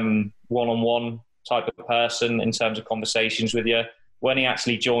one-on-one type of person in terms of conversations with you. When he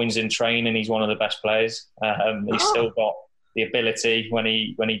actually joins in training, he's one of the best players. He's still got the ability when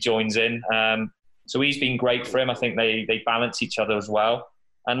he joins in. So he's been great for him. I think they balance each other as well.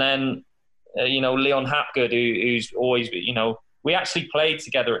 And then, Leon Hapgood, who's always, we actually played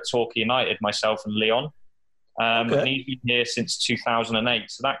together at Torquay United, myself and Leon. Okay. And he's been here since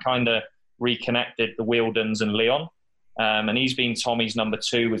 2008. So that kind of reconnected the Wheeldons and Leon. And he's been Tommy's number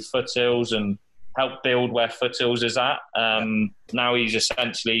 2 with Foothills and helped build where Foothills is at. Now he's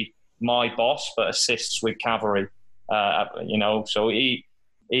essentially my boss, but assists with Cavalry. So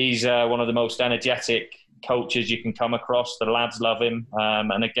he's one of the most energetic coaches you can come across. The lads love him.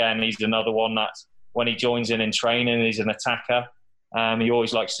 And again, he's another one that when he joins in training, he's an attacker. He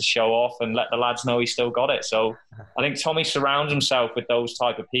always likes to show off and let the lads know he's still got it. So I think Tommy surrounds himself with those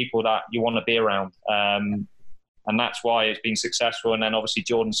type of people that you want to be around. And that's why it's been successful. And then obviously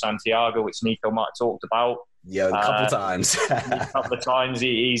Jordan Santiago, which Nico might have talked about. Yeah, a couple times. A couple of times.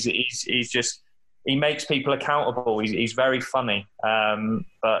 He's just, he makes people accountable. He's very funny.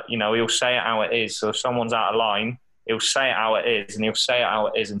 But, he'll say it how it is. So if someone's out of line, he'll say it how it is, and he'll say it how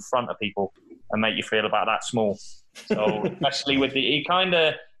it is in front of people and make you feel about that small. So especially with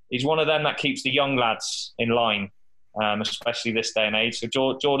he's one of them that keeps the young lads in line, especially this day and age. So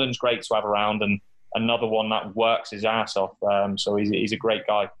Jordan's great to have around, and another one that works his ass off. So he's a great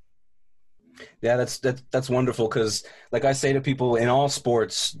guy. Yeah, that's wonderful, because like I say to people in all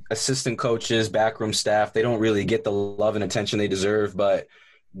sports, assistant coaches, backroom staff, they don't really get the love and attention they deserve. But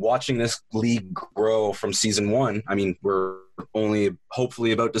watching this league grow from season 1. I mean, we're only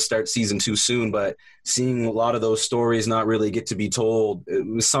hopefully about to start season 2 soon, but seeing a lot of those stories not really get to be told, it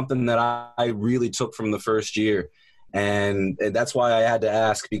was something that I really took from the first year. And that's why I had to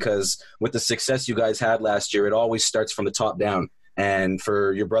ask, because with the success you guys had last year, it always starts from the top down. And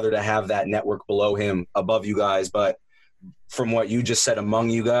for your brother to have that network below him, above you guys, but from what you just said, among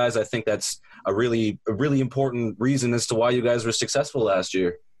you guys, I think that's a really important reason as to why you guys were successful last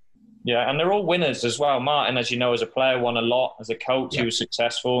year. Yeah, and they're all winners as well. Martin, as you know, as a player, won a lot. As a coach, he was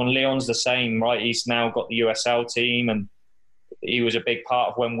successful. And Leon's the same, right? He's now got the USL team, and he was a big part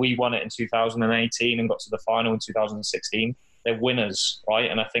of when we won it in 2018 and got to the final in 2016. They're winners,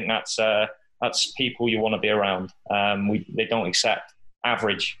 right? And I think that's people you want to be around. They don't accept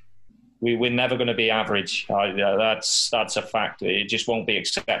average. We're never going to be average. That's a fact. It just won't be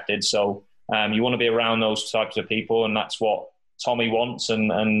accepted. So you want to be around those types of people, and that's what Tommy wants,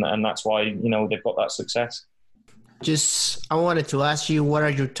 and that's why, you know, they've got that success. I wanted to ask you, what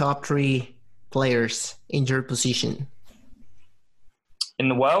are your top 3 players in your position? In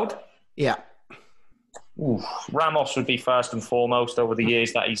the world? Yeah. Ooh, Ramos would be first and foremost over the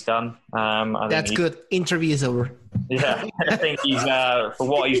years that he's done. That's good. Interview is over. Yeah, I think he's for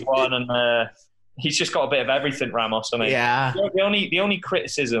what he's won, and he's just got a bit of everything, Ramos. I mean, yeah. The only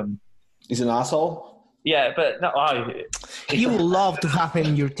criticism. He's an asshole. Yeah, but no, you would love to have him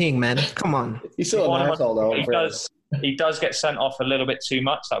in your team, man. Come on. He's still an asshole, though. He does get sent off a little bit too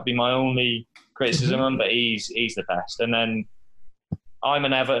much. That would be my only criticism, but he's the best. And then I'm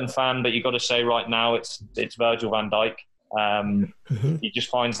an Everton fan, but you've got to say right now it's Virgil van Dijk. He just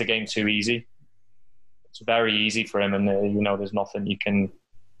finds the game too easy. It's very easy for him, and you know, there's nothing you can.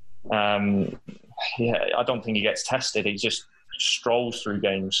 I don't think he gets tested. He just strolls through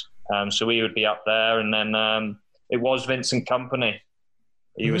games. So he would be up there, and then it was Vincent Kompany.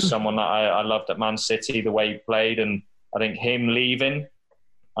 He was someone that I loved at Man City, the way he played, and I think him leaving.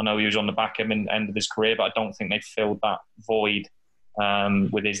 I know he was on the back end of his career, but I don't think they filled that void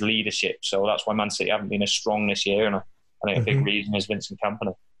with his leadership. So that's why Man City haven't been as strong this year, and I think a big reason is Vincent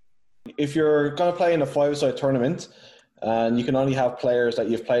Kompany. If you're going to play in a 5-side tournament and you can only have players that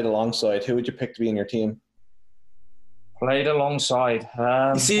you've played alongside, who would you pick to be in your team? Played alongside.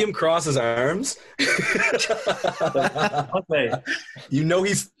 You see him cross his arms? Okay. You know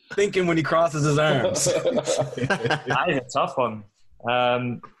he's thinking when he crosses his arms. That is a tough one.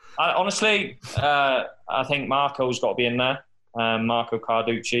 Honestly, I think Marco's got to be in there. Marco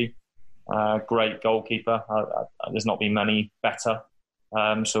Carducci, great goalkeeper. There's not been many better.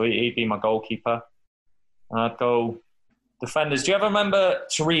 So he'd be my goalkeeper. I'd go defenders. Do you ever remember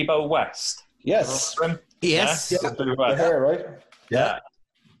Taribo West? Yes. Yes. Yeah. The hair, right? Yeah.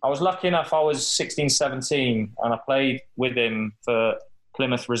 I was lucky enough, I was 16, 17, and I played with him for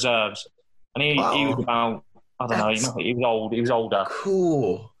Plymouth Reserves. And he was about, I don't know, he was old. He was older.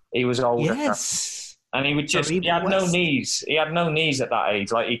 Cool. He was older. Yes. And he would just, he had no knees. He had no knees at that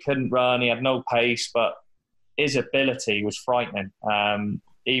age. Like, he couldn't run, he had no pace, but his ability was frightening.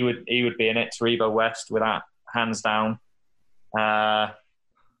 He would be in it, Taribo West, with that, hands down.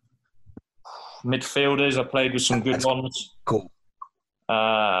 Midfielders, I played with some good ones. Cool.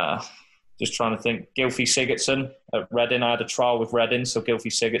 Just trying to think. Gylfi Sigurdsson at Reading. I had a trial with Reading, so Gylfi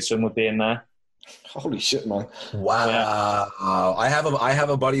Sigurdsson would be in there. Holy shit, man! Wow. Yeah. I have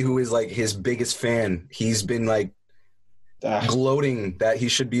a buddy who is like his biggest fan. He's been like gloating that he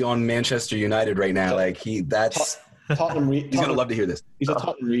should be on Manchester United right now. Like that's Tottenham. He's gonna love to hear this. He's a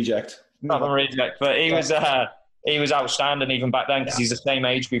Tottenham reject. Tottenham reject, but he was outstanding even back then because he's the same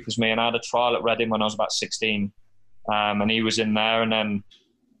age group as me. And I had a trial at Reading when I was about 16, and he was in there. And then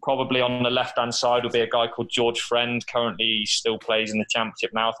probably on the left-hand side would be a guy called George Friend. Currently, he still plays in the Championship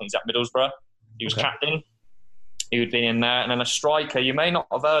now. I think he's at Middlesbrough. He was captain. He would be in there. And then a striker, you may not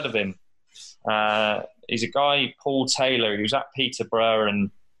have heard of him. He's a guy, Paul Taylor. He was at Peterborough and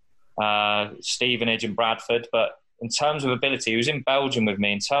Stevenage and Bradford. But in terms of ability, he was in Belgium with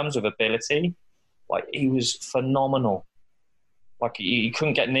me. In terms of ability, like, he was phenomenal. Like, you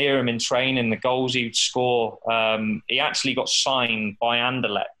couldn't get near him in training. The goals he would score. He actually got signed by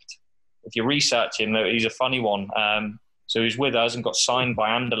Anderlecht. If you research him, he's a funny one. So he was with us and got signed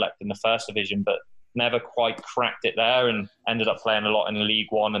by Anderlecht in the first division, but never quite cracked it there and ended up playing a lot in League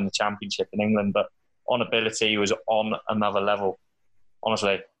One and the Championship in England. But on ability, he was on another level.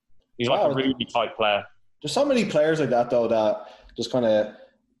 Honestly, he's like a really type player. There's so many players like that, though, that just kind of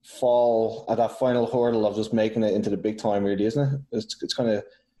fall at that final hurdle of just making it into the big time, really, isn't it? It's kind of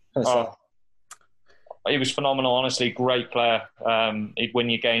sad. He was phenomenal, honestly. Great player. He'd win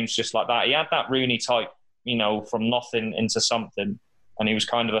your games just like that. He had that Rooney type, you know, from nothing into something. and he was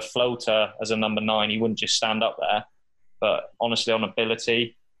kind of a floater as a number 9. He wouldn't just stand up there. But honestly, on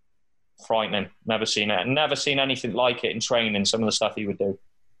ability, frightening. Never seen it. Never seen anything like it in training, some of the stuff he would do.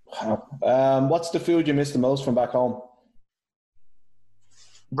 Wow. What's the food you miss the most from back home?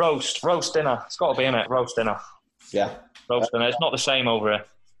 Roast dinner. It's got to be in it. Roast dinner. Yeah. Roast dinner. It's not the same over here.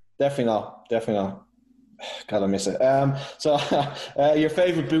 Definitely not. God, I miss it. So, your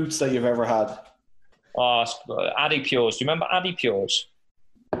favourite boots that you've ever had? Addy Pures. Do you remember Addy Pures?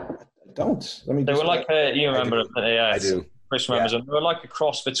 I don't. They were like you remember? I do. Chris remembers them. They were like a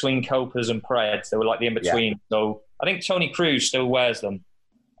cross between Copas and Preds. They were like the in between. Yeah. So I think Tony Cruz still wears them.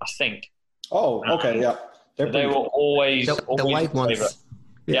 I think. Oh, okay, yeah. They were always the white ones.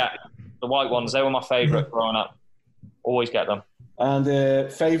 Yeah, the white ones. They were my favourite growing up. Always get them.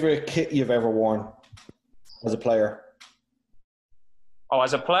 And favourite kit you've ever worn as a player? Oh,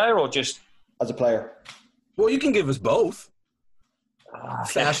 as a player or just as a player? Well, you can give us both.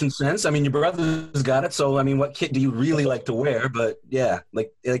 Fashion sense. I mean, your brother's got it. So, I mean, what kit do you really like to wear? But yeah,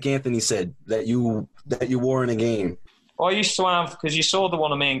 like Anthony said, that you wore in a game. Well, I used to have, because you saw the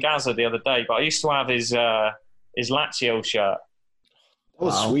one of me and Gaza the other day, but I used to have his Lazio shirt. That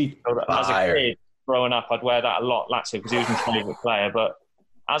was sweet. As a kid, growing up, I'd wear that a lot, Lazio, because he was my favourite player. But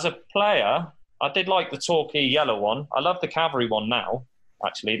as a player, I did like the Torquay yellow one. I love the Cavalry one now,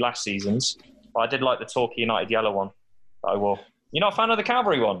 actually, last season's. But I did like the Torquay United yellow one that I wore. You're not a fan of the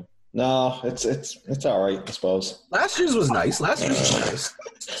Cavalry one? No, it's all right, I suppose. Last year's was nice. I'm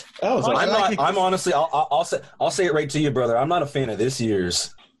honestly, I'll say it right to you, brother. I'm not a fan of this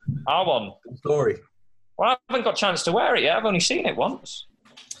year's. Our one. Story. Well, I haven't got a chance to wear it yet. I've only seen it once.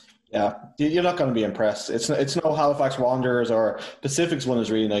 Yeah, you're not going to be impressed. It's no Halifax Wanderers or Pacific's one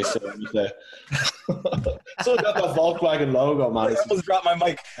is really nice. So got that Volkswagen logo, man. I almost dropped my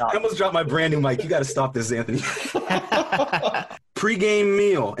mic. I almost dropped my brand new mic. You got to stop this, Anthony. Pre-game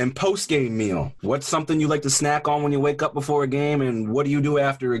meal and post-game meal. What's something you like to snack on when you wake up before a game, and what do you do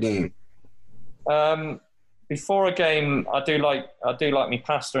after a game? Before a game, I do like me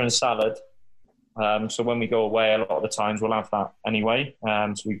pasta and salad. So when we go away, a lot of the times we'll have that anyway.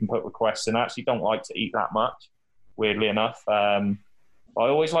 So we can put requests in. I actually don't like to eat that much, weirdly enough. I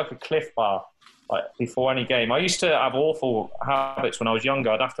always like a Cliff Bar, like before any game. I used to have awful habits when I was younger.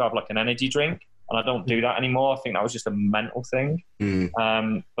 I'd have to have like an energy drink, and I don't do that anymore. I think that was just a mental thing.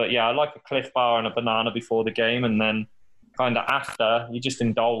 But yeah, I like a Cliff Bar and a banana before the game, and then kind of after, you just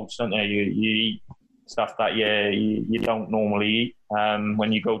indulge, don't you? You eat stuff that you don't normally eat.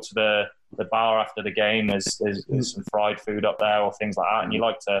 When you go to the bar after the game, there's some fried food up there or things like that, and you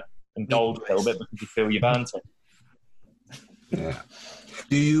like to indulge a little bit because you feel you've earned it. Yeah.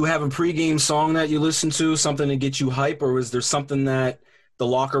 Do you have a pregame song that you listen to, something to get you hype, or is there something that the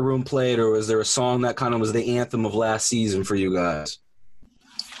locker room played, or is there a song that kind of was the anthem of last season for you guys?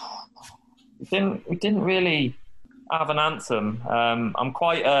 We didn't really have an anthem. I'm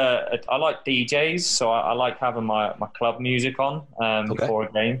quite I like DJs, so I like having my club music on before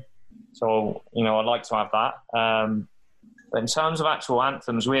a game. So, I like to have that. But in terms of actual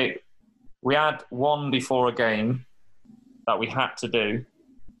anthems, we had one before a game that we had to do.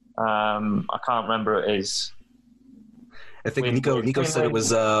 I can't remember what it is. I think Nico said it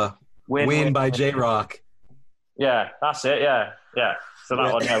was Win by J-Rock. Yeah, that's it. Yeah. So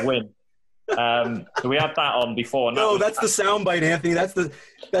that one, Win. So we had that on before. No, that's the soundbite, Anthony. That's the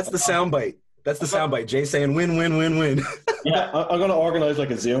soundbite. That's the soundbite. Jay saying win, win, win, win. Yeah, I'm going to organize like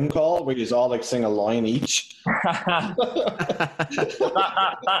a Zoom call where you all like sing a line each. that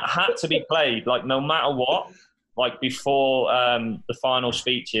had to be played, like no matter what. Like before the final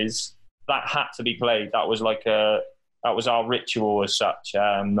speeches, that had to be played. That was our ritual as such,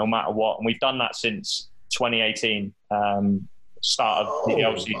 no matter what. And we've done that since 2018, start of the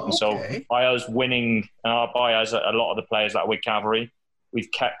PL season. Okay. So by us winning, by us, a lot of the players that were Cavalry, we've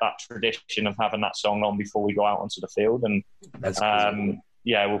kept that tradition of having that song on before we go out onto the field. And that's cool.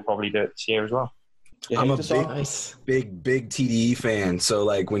 we'll probably do it this year as well. Yeah, I'm a big TDE fan. So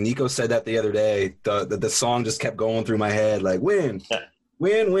like when Nico said that the other day, the song just kept going through my head, like win,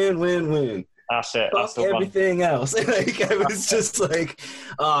 win, win, win, win. That's it. Fuck everything else. Like I was just like,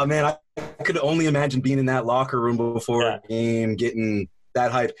 oh man, I could only imagine being in that locker room before a game, getting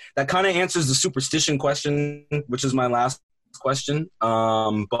that hype. That kind of answers the superstition question, which is my last question.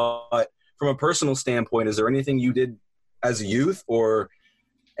 But from a personal standpoint, is there anything you did as a youth or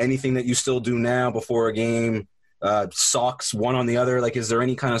anything that you still do now before a game, socks one on the other? Like, is there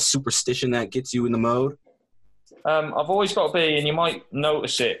any kind of superstition that gets you in the mode? I've always got to be, and you might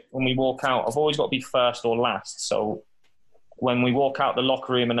notice it when we walk out, I've always got to be first or last. So when we walk out the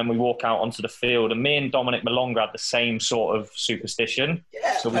locker room and then we walk out onto the field, and me and Dominic Malonga had the same sort of superstition.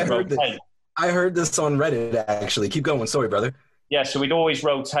 Yeah, so we'd rotate. I heard this on Reddit, actually. Keep going. Sorry, brother. Yeah, so we'd always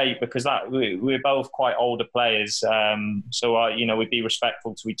rotate because we're both quite older players. We'd be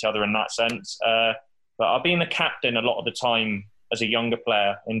respectful to each other in that sense. But I've been the captain a lot of the time as a younger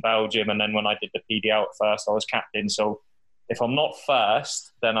player in Belgium. And then when I did the PDL at first, I was captain. So if I'm not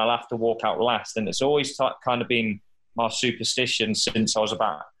first, then I'll have to walk out last. And it's always kind of been my superstition since I was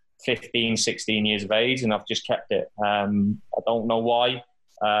about 15, 16 years of age. And I've just kept it. I don't know why.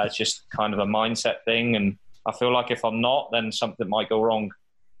 It's just kind of a mindset thing. And I feel like if I'm not, then something might go wrong.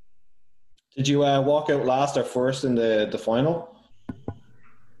 Did you walk out last or first in the final?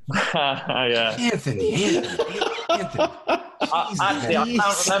 Yeah. Anthony. Actually, I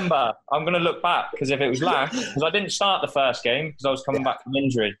can't remember. I'm going to look back because if it was last, because I didn't start the first game because I was coming back from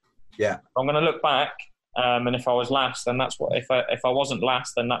injury. Yeah. I'm going to look back, and if I was last, then that's what. If I wasn't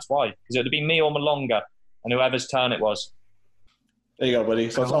last, then that's why. Because it would have been me or Malonga, and whoever's turn it was. There you go, buddy.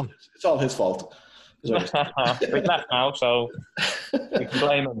 So it's all his fault. We've left now, so we can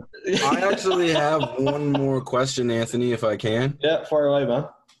blame him. I actually have one more question, Anthony, if I can. Yeah, fire away, man.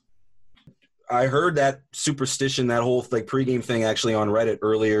 I heard that superstition, that whole pregame thing actually on Reddit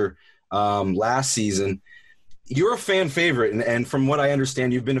earlier last season. You're a fan favorite, and from what I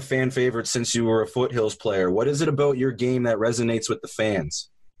understand, you've been a fan favorite since you were a Foothills player. What is it about your game that resonates with the fans?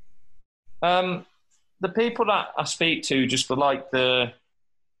 The people that I speak to just for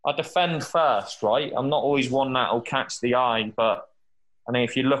I defend first, right? I'm not always one that will catch the eye, but I mean,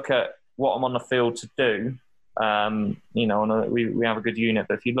 if you look at what I'm on the field to do, and we have a good unit,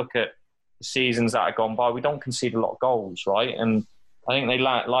 but if you look at the seasons that have gone by, we don't concede a lot of goals, right? And I think they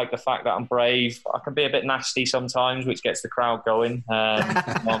like the fact that I'm brave. I can be a bit nasty sometimes, which gets the crowd going.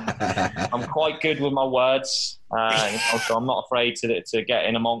 I'm quite good with my words, so I'm not afraid to get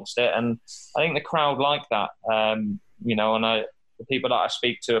in amongst it. And I think the crowd like that, the people that I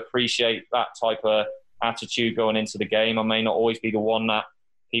speak to appreciate that type of attitude going into the game. I may not always be the one that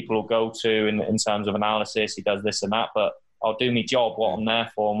people will go to in terms of analysis. He does this and that, but I'll do my job, what I'm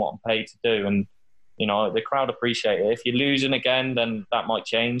there for and what I'm paid to do. And, the crowd appreciate it. If you're losing again, then that might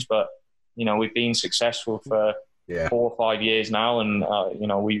change. But, we've been successful for 4 or 5 years now. And,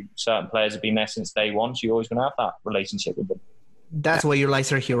 certain players have been there since day one. So you're always going to have that relationship with them. That's why you like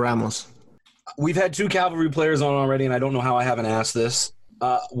Sergio Ramos. We've had 2 Cavalry players on already, and I don't know how I haven't asked this.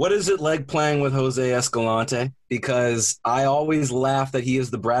 What is it like playing with Jose Escalante? Because I always laugh that he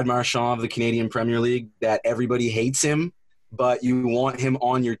is the Brad Marchand of the Canadian Premier League, that everybody hates him, but you want him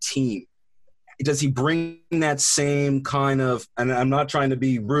on your team. Does he bring that same kind of, and I'm not trying to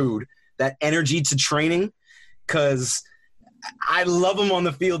be rude, that energy to training? Because I love him on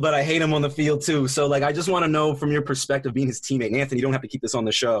the field, but I hate him on the field too. So, I just want to know from your perspective, being his teammate. And Anthony, you don't have to keep this on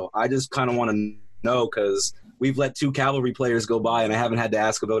the show. I just kind of want to know because we've let 2 Cavalry players go by, and I haven't had to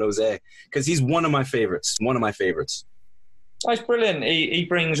ask about Jose because he's one of my favorites. Oh, he's brilliant. He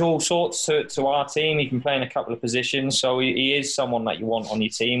brings all sorts to our team. He can play in a couple of positions. So he is someone that you want on your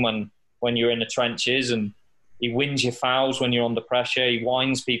team when you're in the trenches, and he wins your fouls when you're under pressure. He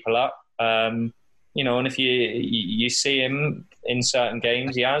winds people up. And if you see him in certain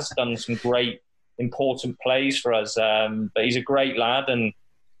games, he has done some great, important plays for us. But he's a great lad, and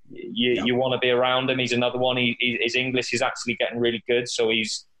you want to be around him. He's another one. His English is actually getting really good, so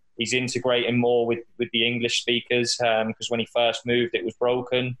he's integrating more with the English speakers. Because when he first moved, it was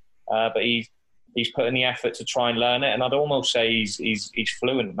broken, but he's put in the effort to try and learn it. And I'd almost say he's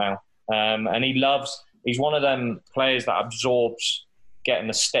fluent now. And he's one of them players that absorbs getting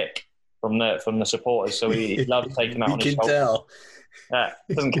the stick from the supporters. So he loves taking that on his shoulders. Tell. Yeah,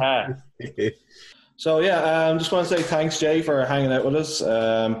 doesn't care. So just want to say thanks, Jay, for hanging out with us.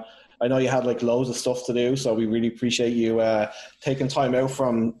 I know you had loads of stuff to do, so we really appreciate you taking time out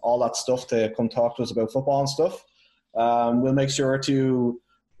from all that stuff to come talk to us about football and stuff. We'll make sure to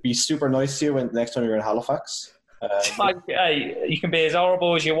be super nice to you next time you're in Halifax. Hey, you can be as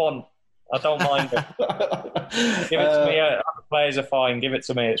horrible as you want. I don't mind it. Give it to me. Other players are fine. Give it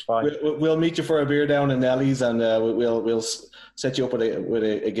to me. It's fine. We'll meet you for a beer down in Nelly's, and we'll set you up with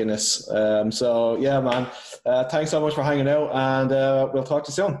a Guinness. So yeah, man. Thanks so much for hanging out, and we'll talk to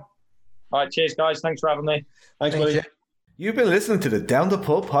you soon. All right, cheers, guys. Thanks for having me. Thanks, buddy. You've been listening to the Down the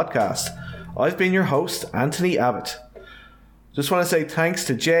Pub podcast. I've been your host, Anthony Abbott. Just want to say thanks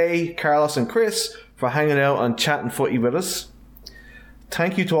to Jay, Carlos, and Chris for hanging out and chatting footy with us.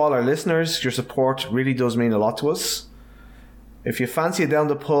 Thank you to all our listeners. Your support really does mean a lot to us. If you fancy a Down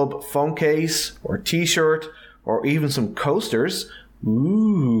the Pub phone case or t-shirt or even some coasters,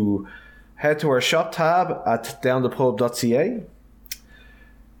 head to our shop tab at downthepub.ca.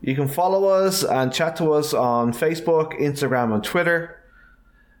 You can follow us and chat to us on Facebook, Instagram, and Twitter.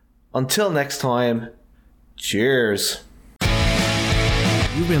 Until next time, cheers.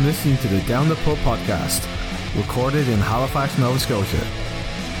 You've been listening to the Down the Pub podcast, recorded in Halifax, Nova Scotia.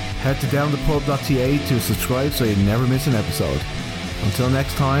 Head to downthepub.ca to subscribe so you never miss an episode. Until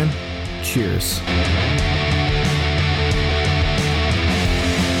next time, cheers.